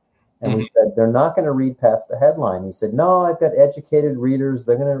decreasing. And we said, they're not going to read past the headline. He said, no, I've got educated readers.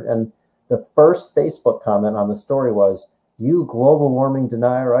 They're going to, and the first Facebook comment on the story was, you global warming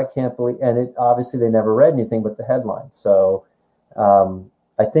denier, I can't believe, and it obviously they never read anything but the headline. So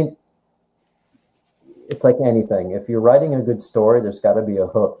I think it's like anything. If you're writing a good story, there's got to be a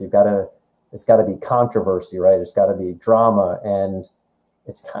hook. It's got to be controversy, right? It's got to be drama. And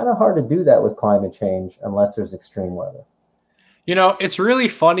it's kind of hard to do that with climate change unless there's extreme weather. You know, it's really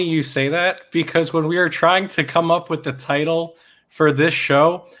funny you say that, because when we were trying to come up with the title for this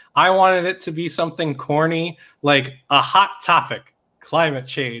show, I wanted it to be something corny, like a hot topic, climate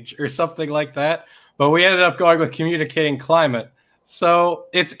change, or something like that. But we ended up going with communicating climate. So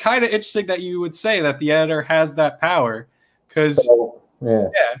it's kind of interesting that you would say that the editor has that power, because yeah.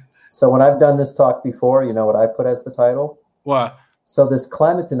 So when I've done this talk before, you know what I put as the title? What? So this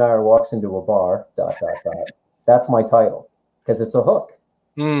climate denier walks into a bar, ... That's my title, because it's a hook.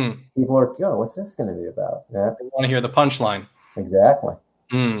 People are, what's this going to be about? Yeah. I want to hear the punchline. Exactly.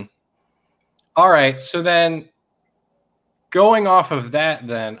 All right. So then going off of that,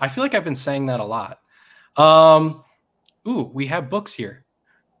 then I feel like I've been saying that a lot. Ooh, we have books here.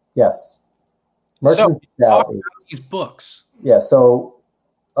 Yes. Merchants of Doubt. Talk about these books. Yeah. So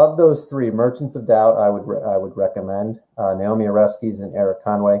of those three, Merchants of Doubt, I would recommend Naomi Oreskes and Eric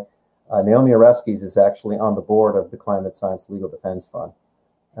Conway. Naomi Oreskes is actually on the board of the Climate Science Legal Defense Fund.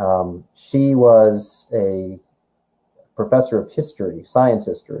 She was a professor of history, science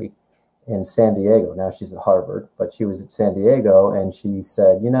history, in San Diego. Now she's at Harvard, but she was at San Diego, and she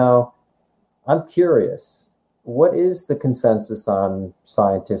said, I'm curious, what is the consensus on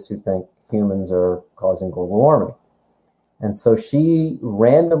scientists who think humans are causing global warming? And so she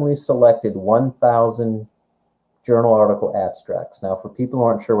randomly selected 1,000 journal article abstracts. Now, for people who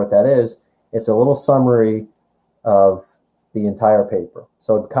aren't sure what that is, it's a little summary of the entire paper.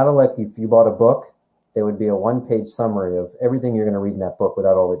 So kind of like if you bought a book, there would be a one-page summary of everything you're going to read in that book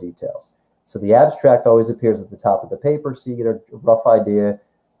without all the details. So the abstract always appears at the top of the paper, so you get a rough idea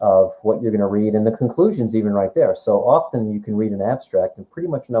of what you're going to read, and the conclusion's even right there. So often you can read an abstract and pretty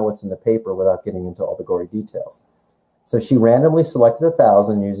much know what's in the paper without getting into all the gory details. So she randomly selected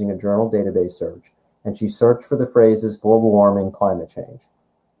 1,000 using a journal database search, and she searched for the phrases global warming, climate change.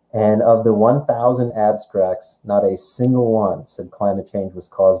 And of the 1,000 abstracts, not a single one said climate change was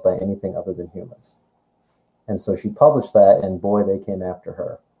caused by anything other than humans. And so she published that, and boy, they came after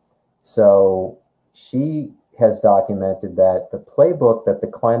her. So she has documented that the playbook that the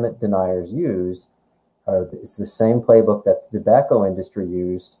climate deniers use is the same playbook that the tobacco industry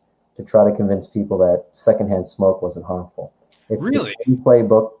used to try to convince people that secondhand smoke wasn't harmful. It's really the same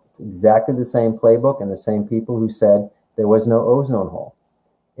playbook. It's exactly the same playbook, and the same people who said there was no ozone hole.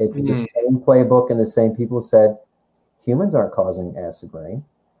 It's the same playbook and the same people who said humans aren't causing acid rain.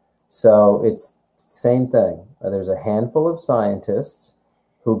 So it's the same thing. There's a handful of scientists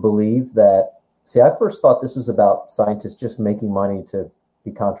who believe that. See, I first thought this was about scientists just making money to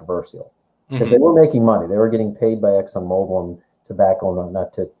be controversial, because they were making money. They were getting paid by ExxonMobil and tobacco and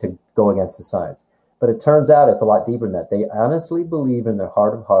whatnot to go against the science. But it turns out it's a lot deeper than that. They honestly believe in their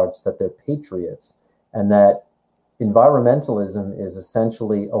heart of hearts that they're patriots, and that environmentalism is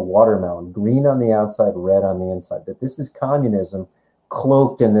essentially a watermelon, green on the outside, red on the inside, that this is communism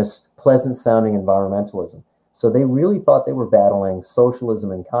cloaked in this pleasant sounding environmentalism. So they really thought they were battling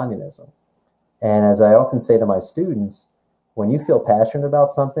socialism and communism. And as I often say to my students, when you feel passionate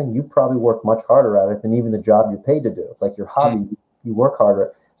about something, you probably work much harder at it than even the job you're paid to do. It's like your hobby, you work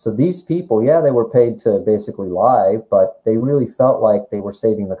harder. So these people, yeah, they were paid to basically lie, but they really felt like they were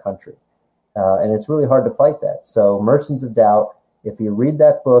saving the country. And it's really hard to fight that. So Merchants of Doubt, if you read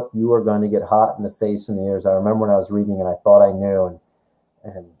that book, you are going to get hot in the face and the ears. I remember when I was reading and I thought I knew,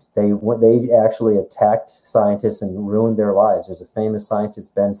 and they actually attacked scientists and ruined their lives. There's a famous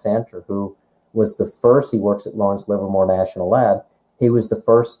scientist, Ben Santer, who was the first. He works at Lawrence Livermore National Lab. He was the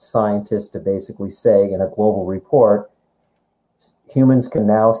first scientist to basically say in a global report, humans can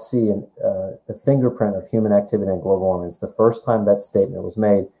now see the fingerprint of human activity in global warming. It's the first time that statement was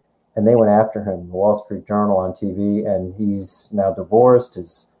made. And they went after him, the Wall Street Journal on TV, and he's now divorced.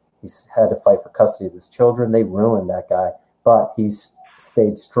 He's had to fight for custody of his children. They ruined that guy, but he's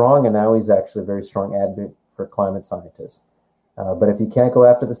stayed strong, and now he's actually a very strong advocate for climate scientists. But if you can't go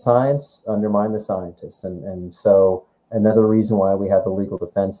after the science, undermine the scientists. And so another reason why we have the Legal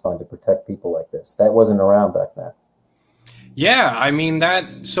Defense Fund, to protect people like this. That wasn't around back then. Yeah, I mean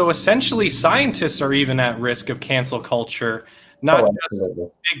so essentially scientists are even at risk of cancel culture, not just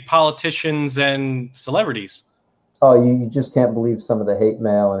big politicians and celebrities. Oh, you just can't believe some of the hate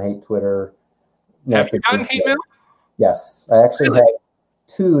mail and hate Twitter. Have you gotten hate mail? Yes. I actually had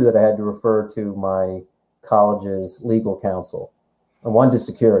 2 that I had to refer to my college's legal counsel, and one to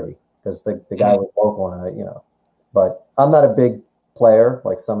security, because the guy was local, and but I'm not a big player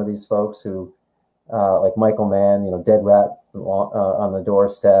like some of these folks who like Michael Mann, dead rat on the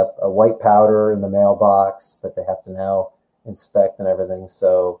doorstep, a white powder in the mailbox that they have to now inspect and everything.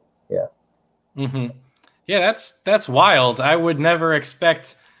 So, yeah. Mm-hmm. Yeah, that's wild. I would never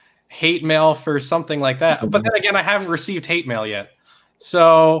expect hate mail for something like that. But then again, I haven't received hate mail yet.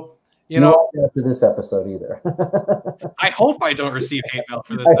 So, you know, won't after this episode either. I hope I don't receive hate mail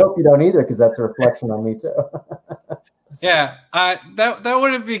for this. I hope you don't either, because that's a reflection on me too. Yeah, that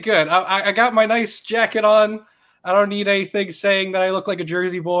wouldn't be good. I got my nice jacket on. I don't need anything saying that I look like a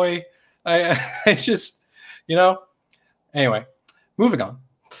Jersey boy. I just, anyway, moving on.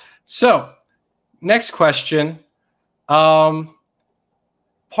 So, next question. Part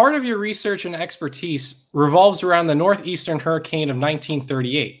of your research and expertise revolves around the Northeastern hurricane of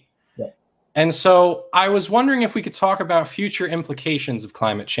 1938. Yeah. And so I was wondering if we could talk about future implications of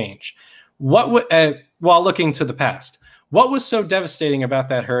climate change. What would, while looking to the past, what was so devastating about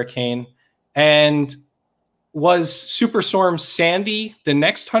that hurricane? And was Superstorm Sandy the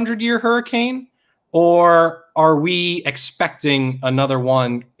next 100-year hurricane? Or are we expecting another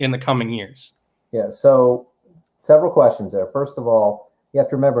one in the coming years? Yeah, so several questions there. First of all, you have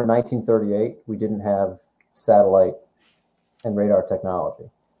to remember in 1938, we didn't have satellite and radar technology.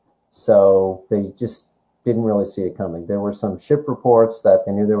 So they just didn't really see it coming. There were some ship reports that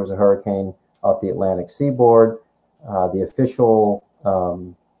they knew there was a hurricane off the Atlantic seaboard. The official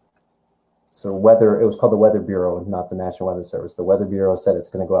sort of weather, it was called the Weather Bureau, not the National Weather Service. The Weather Bureau said it's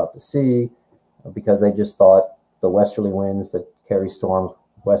going to go out to sea because they just thought the westerly winds that carry storms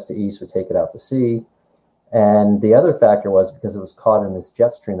west to east would take it out to sea. And the other factor was because it was caught in this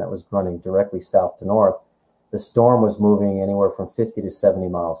jet stream that was running directly south to north, the storm was moving anywhere from 50 to 70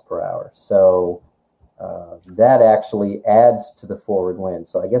 miles per hour. So that actually adds to the forward wind.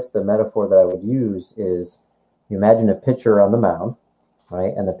 So I guess the metaphor that I would use is, you imagine a pitcher on the mound,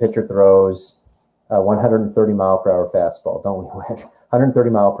 right? And the pitcher throws a 130 mile per hour fastball. Don't we wish? 130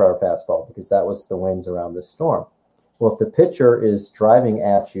 mile per hour fastball, because that was the winds around this storm. Well, if the pitcher is driving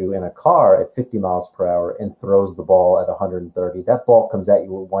at you in a car at 50 miles per hour and throws the ball at 130, that ball comes at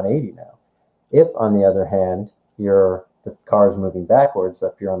you at 180 now. If, on the other hand, the car is moving backwards,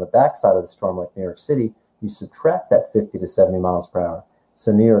 if you're on the backside of the storm like New York City, you subtract that 50 to 70 miles per hour.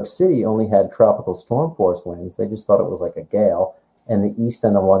 So New York City only had tropical storm force winds. They just thought it was like a gale, and the east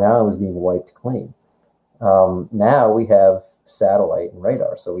end of Long Island was being wiped clean. Now we have satellite and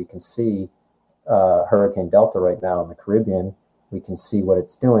radar, so we can see Hurricane Delta right now in the Caribbean. We can see what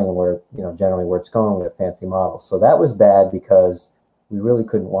it's doing and where, generally where it's going. We have fancy models. So that was bad because we really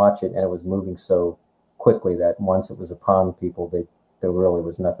couldn't watch it, and it was moving so quickly that once it was upon people, there really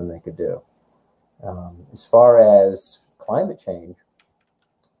was nothing they could do. As far as climate change,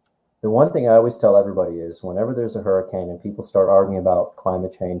 the one thing I always tell everybody is whenever there's a hurricane and people start arguing about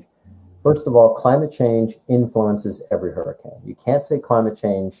climate change, first of all, climate change influences every hurricane. You can't say climate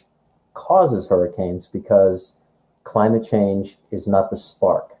change causes hurricanes because climate change is not the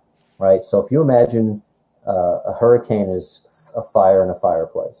spark, right? So if you imagine a hurricane is a fire in a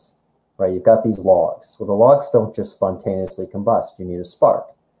fireplace, right? You've got these logs. Well, the logs don't just spontaneously combust. You need a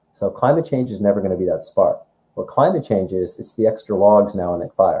spark. So climate change is never going to be that spark. What climate change is, it's the extra logs now in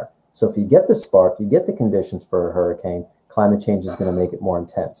that fire. So if you get the spark, you get the conditions for a hurricane, climate change is going to make it more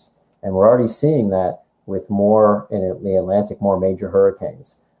intense. And we're already seeing that with more in the Atlantic, more major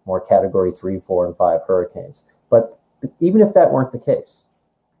hurricanes, more category 3, 4, and 5 hurricanes. But even if that weren't the case,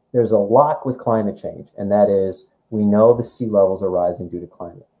 there's a lock with climate change, and that is we know the sea levels are rising due to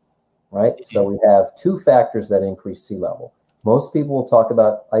climate, right? So we have two factors that increase sea level. Most people will talk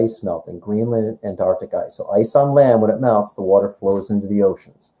about ice melting, Greenland and Antarctic ice. So ice on land, when it melts, the water flows into the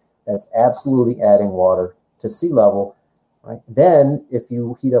oceans. That's absolutely adding water to sea level, right? Then if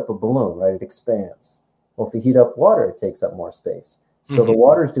you heat up a balloon, right, it expands. Well, if you heat up water, it takes up more space. So the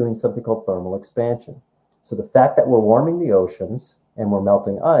water is doing something called thermal expansion. So the fact that we're warming the oceans and we're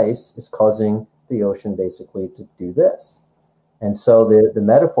melting ice is causing the ocean basically to do this. And so the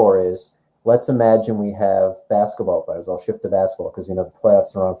metaphor is, let's imagine we have basketball players. I'll shift to basketball because the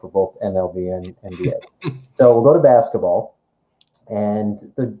playoffs are on for both MLB and NBA. So we'll go to basketball, and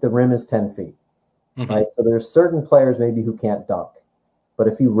the rim is 10 feet, right? So there's certain players maybe who can't dunk. But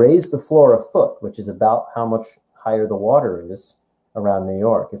if you raise the floor a foot, which is about how much higher the water is around New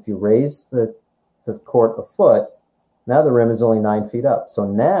York, if you raise the court a foot, now the rim is only 9 feet up. So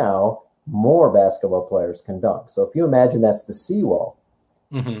now more basketball players can dunk. So if you imagine that's the seawall,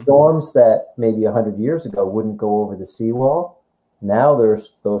 storms that maybe 100 years ago wouldn't go over the seawall, now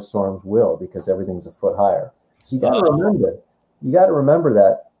those storms will, because everything's a foot higher. So you got to remember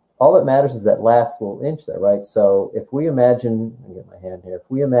that all that matters is that last little inch there, right? So if we imagine, let me get my hand here, if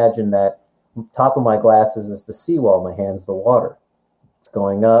we imagine that top of my glasses is the seawall. My hand's the water. It's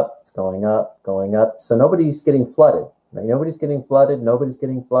going up. It's going up. Going up. So nobody's getting flooded. Right? Nobody's getting flooded. Nobody's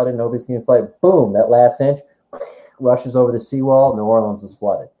getting flooded. Nobody's getting flooded. Boom! That last inch rushes over the seawall. New Orleans is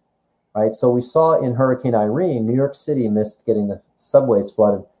flooded. Right. So we saw in Hurricane Irene, New York City missed getting the subways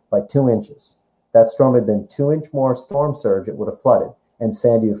flooded by 2 inches. If that storm had been 2-inch more storm surge, it would have flooded. And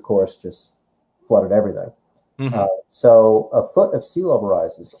Sandy, of course, just flooded everything. So a foot of sea level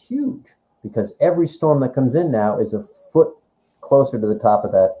rise is huge because every storm that comes in now is a foot closer to the top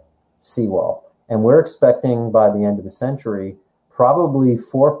of that seawall. And we're expecting by the end of the century, probably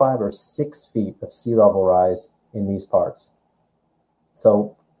 4, 5, or 6 feet of sea level rise in these parts.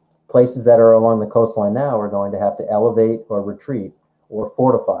 So places that are along the coastline now are going to have to elevate or retreat or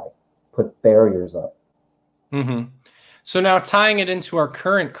fortify, put barriers up. So now tying it into our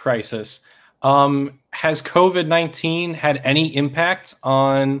current crisis, has COVID-19 had any impact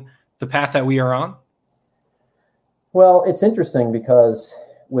on the path that we are on? Well, it's interesting because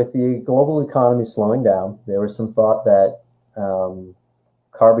with the global economy slowing down, there was some thought that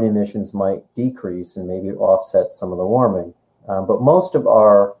carbon emissions might decrease and maybe offset some of the warming. But most of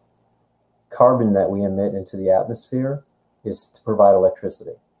our carbon that we emit into the atmosphere is to provide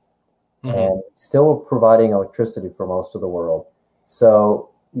electricity. And still providing electricity for most of the world. So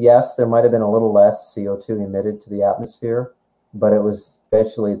yes, there might have been a little less CO2 emitted to the atmosphere, but it was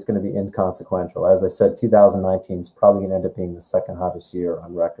eventually it's going to be inconsequential. As I said, 2019 is probably going to end up being the second hottest year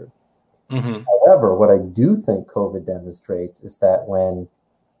on record. However, what I do think COVID demonstrates is that when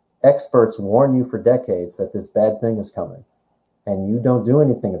experts warn you for decades that this bad thing is coming and you don't do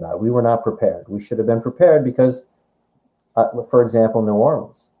anything about it, we were not prepared. We should have been prepared because, for example, New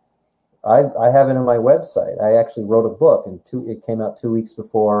Orleans. I have it on my website. I actually wrote a book, and it came out 2 weeks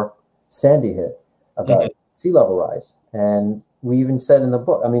before Sandy hit about sea level rise. And we even said in the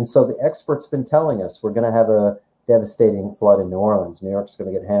book, I mean, so the experts have been telling us we're going to have a devastating flood in New Orleans. New York's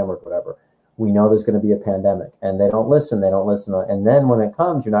going to get hammered, whatever. We know there's going to be a pandemic. And they don't listen. They don't listen. And then when it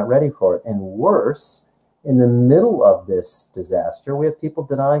comes, you're not ready for it. And worse, in the middle of this disaster, we have people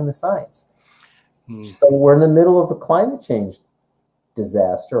denying the science. So we're in the middle of a climate change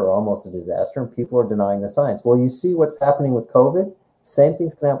disaster or almost a disaster, and people are denying the science. Well, you see what's happening with COVID? Same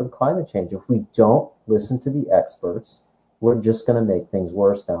thing's going to happen with climate change. If we don't listen to the experts, we're just going to make things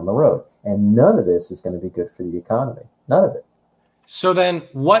worse down the road. And none of this is going to be good for the economy. None of it. So then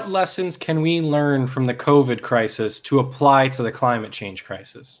what lessons can we learn from the COVID crisis to apply to the climate change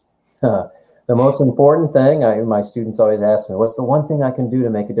crisis? The most important thing, my students always ask me, what's the one thing I can do to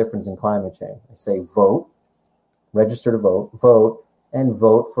make a difference in climate change? I say vote, register to vote, and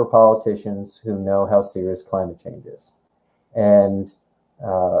vote for politicians who know how serious climate change is. And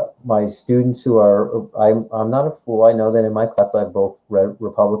my students who are, I'm not a fool. I know that in my class I have both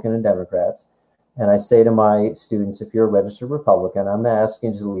Republican and Democrats. And I say to my students, if you're a registered Republican, I'm not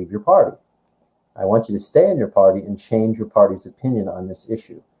asking you to leave your party. I want you to stay in your party and change your party's opinion on this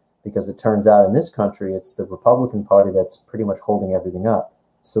issue. Because it turns out in this country, it's the Republican Party that's pretty much holding everything up.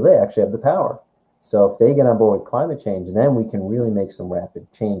 So they actually have the power. So if they get on board with climate change, then we can really make some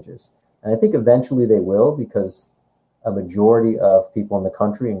rapid changes. And I think eventually they will, because a majority of people in the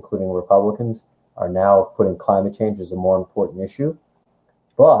country, including Republicans, are now putting climate change as a more important issue.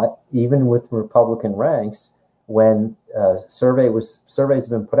 But even with Republican ranks, when surveys have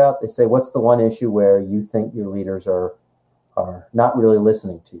been put out, they say, what's the one issue where you think your leaders are not really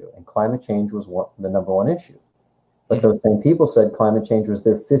listening to you? And climate change was the number one issue. But those same people said climate change was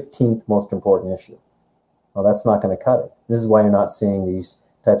their 15th most important issue. Well, that's not going to cut it. This is why you're not seeing these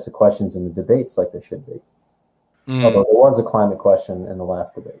types of questions in the debates like there should be. Although there was a climate question in the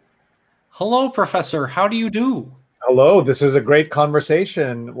last debate. Hello, Professor. How do you do? Hello. This is a great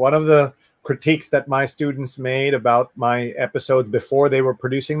conversation. One of the critiques that my students made about my episodes before they were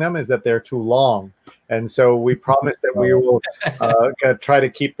producing them is that they're too long. And so we promise that we will try to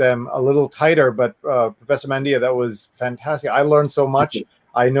keep them a little tighter. But Professor Mandia, that was fantastic. I learned so much.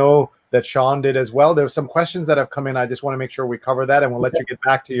 I know that Sean did as well. There are some questions that have come in. I just want to make sure we cover that, and we'll let you get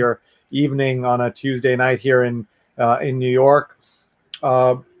back to your evening on a Tuesday night here in New York.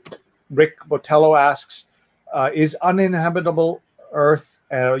 Rick Botello asks, is uninhabitable Earth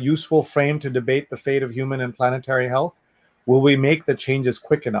a useful frame to debate the fate of human and planetary health? Will we make the changes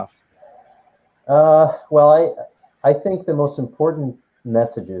quick enough? Well, I think the most important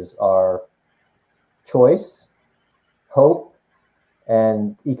messages are choice, hope,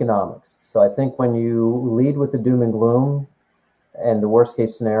 and economics. So I think when you lead with the doom and gloom and the worst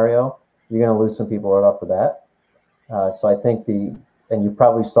case scenario, you're going to lose some people right off the bat. So I think and you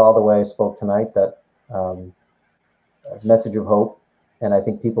probably saw the way I spoke tonight, that message of hope And I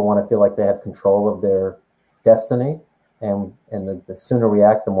think people want to feel like they have control of their destiny. And the sooner we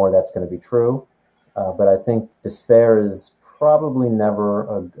act, the more that's going to be true. But I think despair is probably never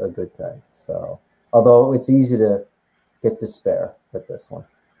a good thing. So, although it's easy to get despair with this one.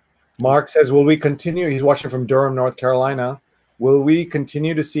 Mark says, will we continue? He's watching from Durham, North Carolina. Will we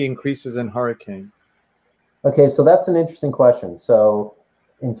continue to see increases in hurricanes? Okay, so that's an interesting question. So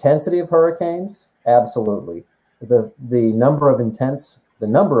intensity of hurricanes, absolutely. The number of intense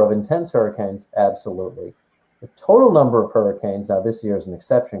hurricanes, absolutely. The total number of hurricanes, now this year is an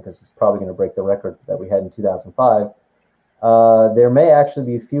exception because it's probably going to break the record that we had in 2005. There may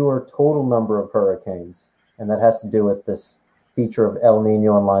actually be fewer total number of hurricanes, and that has to do with this feature of El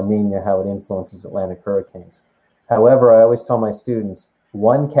Nino and La Nina, how it influences Atlantic hurricanes. However, I always tell my students,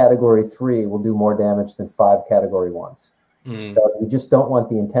 1 Category 3 will do more damage than 5 Category 1s. So you just don't want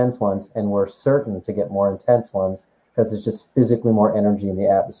the intense ones, and we're certain to get more intense ones because there's just physically more energy in the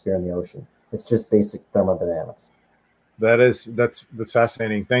atmosphere and the ocean. It's just basic thermodynamics. That's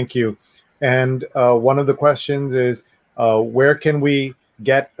fascinating. Thank you. And one of the questions is, where can we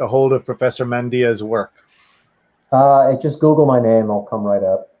get a hold of Professor Mandia's work? Just Google my name; it'll come right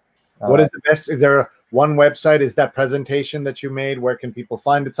up. What is the best? Is there one website? Is that presentation that you made? Where can people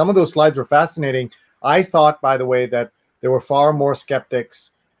find it? Some of those slides were fascinating. I thought, by the way, that there were far more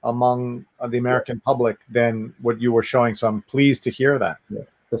skeptics among the American public than what you were showing. So I'm pleased to hear that. Yeah.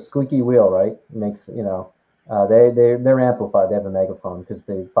 The squeaky wheel, right? Makes, they're amplified. They have a megaphone because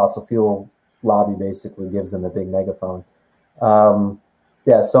the fossil fuel lobby basically gives them a big megaphone.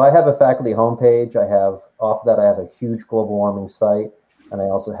 Yeah, so I have a faculty homepage. Off that, I have a huge global warming site, and I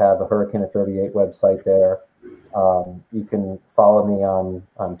also have a Hurricane of 38 website there. You can follow me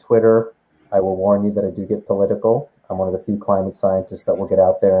on Twitter. I will warn you that I do get political. I'm one of the few climate scientists that will get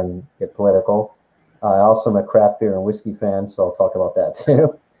out there and get political. I also am a craft beer and whiskey fan, so I'll talk about that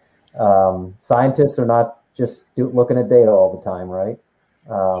too. Scientists are not just looking at data all the time, right?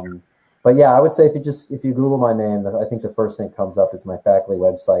 But yeah, I would say if you Google my name, I think the first thing that comes up is my faculty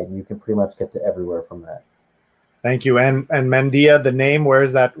website, and you can pretty much get to everywhere from that. Thank you. And Mandia, the name, where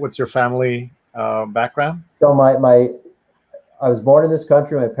is that? What's your family background? So I was born in this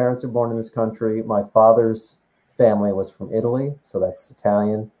country. My parents were born in this country. My father's family was from Italy, so that's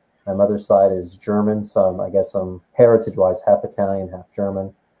Italian. My mother's side is German, so I guess I'm heritage-wise half Italian, half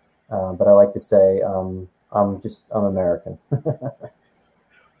German. But I like to say I'm American.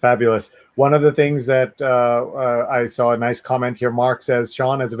 Fabulous. One of the things that I saw a nice comment here. Mark says,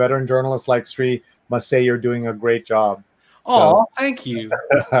 Sean, as a veteran journalist like Sree, must say you're doing a great job. Oh, thank you.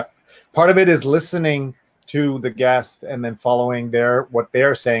 Part of it is listening to the guest and then following what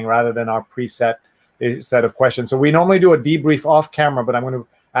they're saying rather than our preset set of questions. So we normally do a debrief off camera, but I'm going to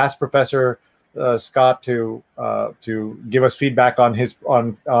ask Professor Scott to give us feedback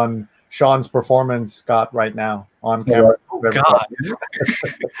on Sean's performance, Scott, right now on camera. Oh, God.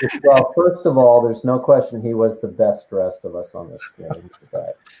 Well, first of all, there's no question he was the best dressed of us on this screen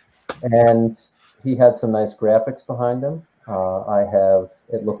today. And he had some nice graphics behind him.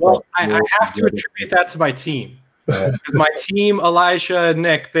 It looks like... I have to attribute that to my team. My team, Elijah and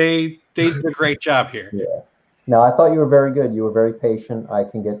Nick, they did a great job here. Yeah. No, I thought you were very good. You were very patient. I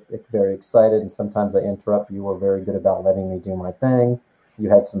can get very excited, and sometimes I interrupt. You were very good about letting me do my thing. You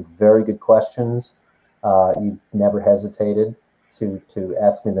had some very good questions. You never hesitated to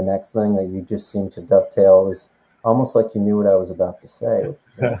ask me the next thing. That you just seemed to dovetail. It was almost like you knew what I was about to say, which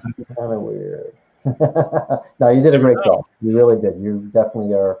is kind of weird. No, you did a great job. You really did. You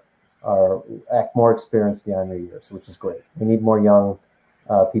definitely are more experienced beyond your years, which is great. We need more young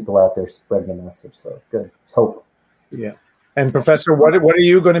people out there spreading the message. So good. Let's hope. Yeah. And Professor, what are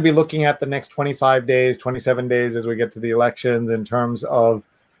you going to be looking at the next 25 days, 27 days as we get to the elections in terms of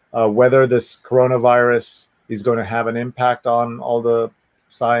whether this coronavirus is going to have an impact on all the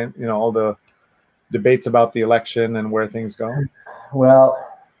all the debates about the election and where things go? Well,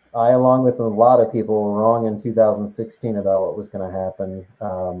 I, along with a lot of people, were wrong in 2016 about what was going to happen.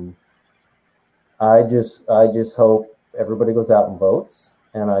 I just hope everybody goes out and votes,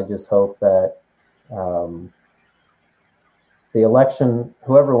 and I just hope that the election,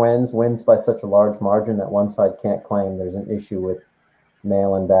 whoever wins by such a large margin that one side can't claim there's an issue with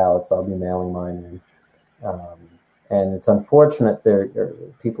mail-in ballots. I'll be mailing mine in. And it's unfortunate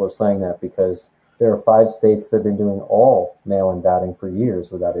people are saying that because there are 5 states that have been doing all mail-in balloting for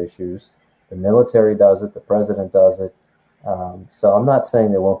years without issues. The military does it. The president does it. So I'm not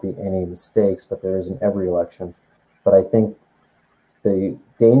saying there won't be any mistakes, but there is in every election. But I think the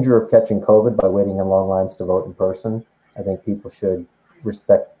danger of catching COVID by waiting in long lines to vote in person, I think people should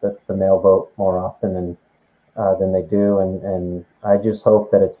respect the mail vote more often. than they do. And I just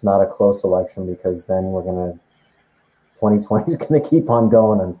hope that it's not a close election, because then 2020 is going to keep on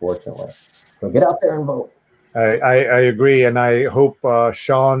going, unfortunately. So get out there and vote. I agree, and I hope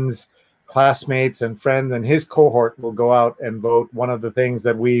Sean's classmates and friends and his cohort will go out and vote. One of the things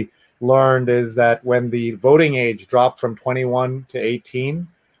that we learned is that when the voting age dropped from 21 to 18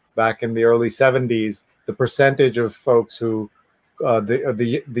 back in the early 70s, the percentage of folks who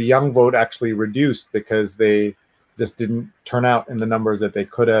the young vote actually reduced because they just didn't turn out in the numbers that they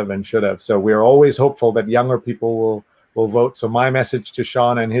could have and should have. So we're always hopeful that younger people will vote. So my message to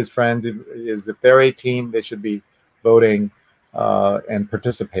Sean and his friends is if they're 18, they should be voting and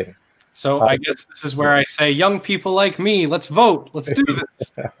participating. So I guess this is where I say, young people like me, let's vote. Let's do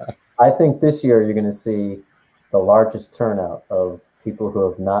this. I think this year you're going to see the largest turnout of people who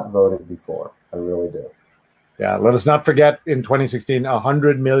have not voted before. I really do. Yeah, let us not forget in 2016,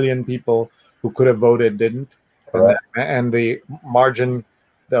 100 million people who could have voted didn't. Correct. And the margin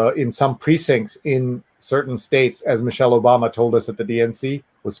in some precincts in certain states, as Michelle Obama told us at the DNC,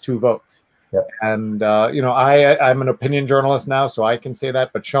 was 2 votes. Yep. And I'm an opinion journalist now, so I can say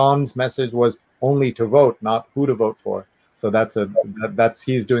that. But Sean's message was only to vote, not who to vote for. So that's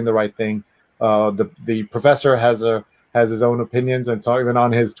he's doing the right thing. The professor has his own opinions, and so even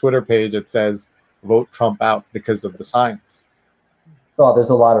on his Twitter page it says, "Vote Trump out," because of the science. Oh, there's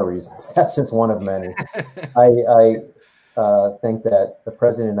a lot of reasons. That's just one of many. I think that the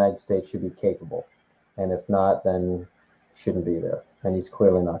president of the United States should be capable, and if not, then shouldn't be there. And he's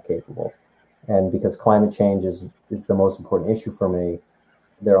clearly not capable. And because climate change is the most important issue for me,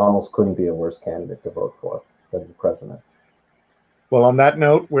 there almost couldn't be a worse candidate to vote for than the president. Well, on that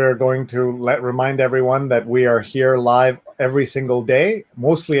note, we're going to remind everyone that we are here live every single day,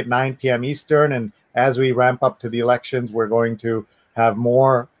 mostly at 9 p.m. Eastern. And as we ramp up to the elections, we're going to have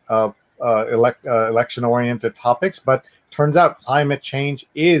more election-oriented topics. But turns out climate change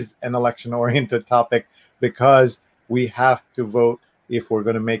is an election-oriented topic, because we have to vote if we're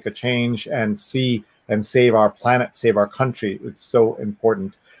going to make a change and see and save our planet, save our country. It's so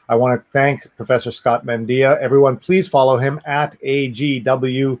important. I want to thank Professor Scott Mandia. Everyone, please follow him at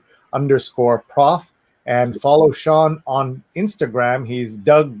AGW_prof, and follow Sean on Instagram. He's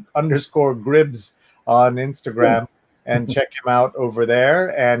Doug_Gribbs on Instagram, and check him out over there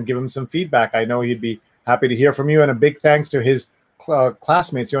and give him some feedback. I know he'd be happy to hear from you. And a big thanks to his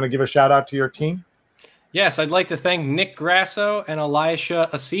classmates. You want to give a shout out to your team? Yes, I'd like to thank Nick Grasso and Elisha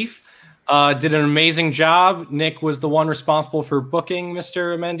Asif. Did an amazing job. Nick was the one responsible for booking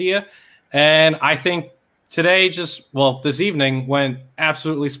Mr. Mandia. And I think today this evening went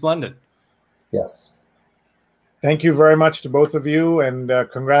absolutely splendid. Yes. Thank you very much to both of you. And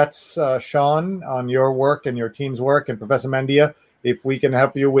congrats, Sean, on your work and your team's work. And Professor Mandia, if we can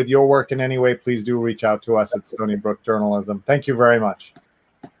help you with your work in any way, please do reach out to us at Stony Brook Journalism. Thank you very much.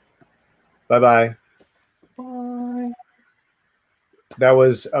 Bye-bye. Bye. That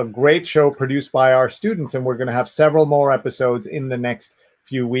was a great show produced by our students, and we're going to have several more episodes in the next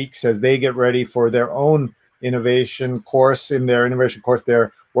few weeks as they get ready for their own innovation course. In their innovation course,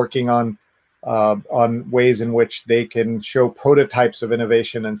 they're working on ways in which they can show prototypes of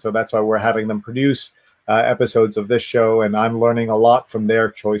innovation, and so that's why we're having them produce episodes of this show. And I'm learning a lot from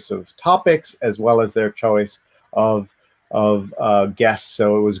their choice of topics as well as their choice of guests.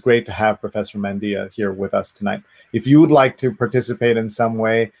 So it was great to have Professor Mandia here with us tonight. If you would like to participate in some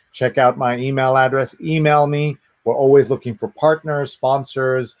way, check out my email address. Email me. We're always looking for partners,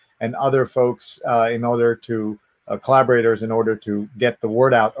 sponsors, and other folks in order to collaborators in order to get the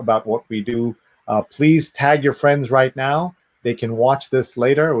word out about what we do. Please tag your friends right now. They can watch this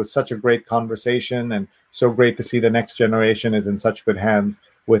later. It was such a great conversation, and so great to see the next generation is in such good hands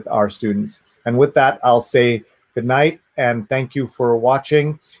with our students. And with that, I'll say good night and thank you for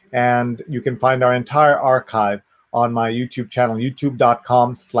watching. And you can find our entire archive on my YouTube channel,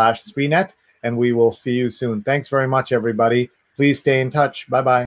 youtube.com/SreeNet, and we will see you soon. Thanks very much, everybody. Please stay in touch. Bye-bye.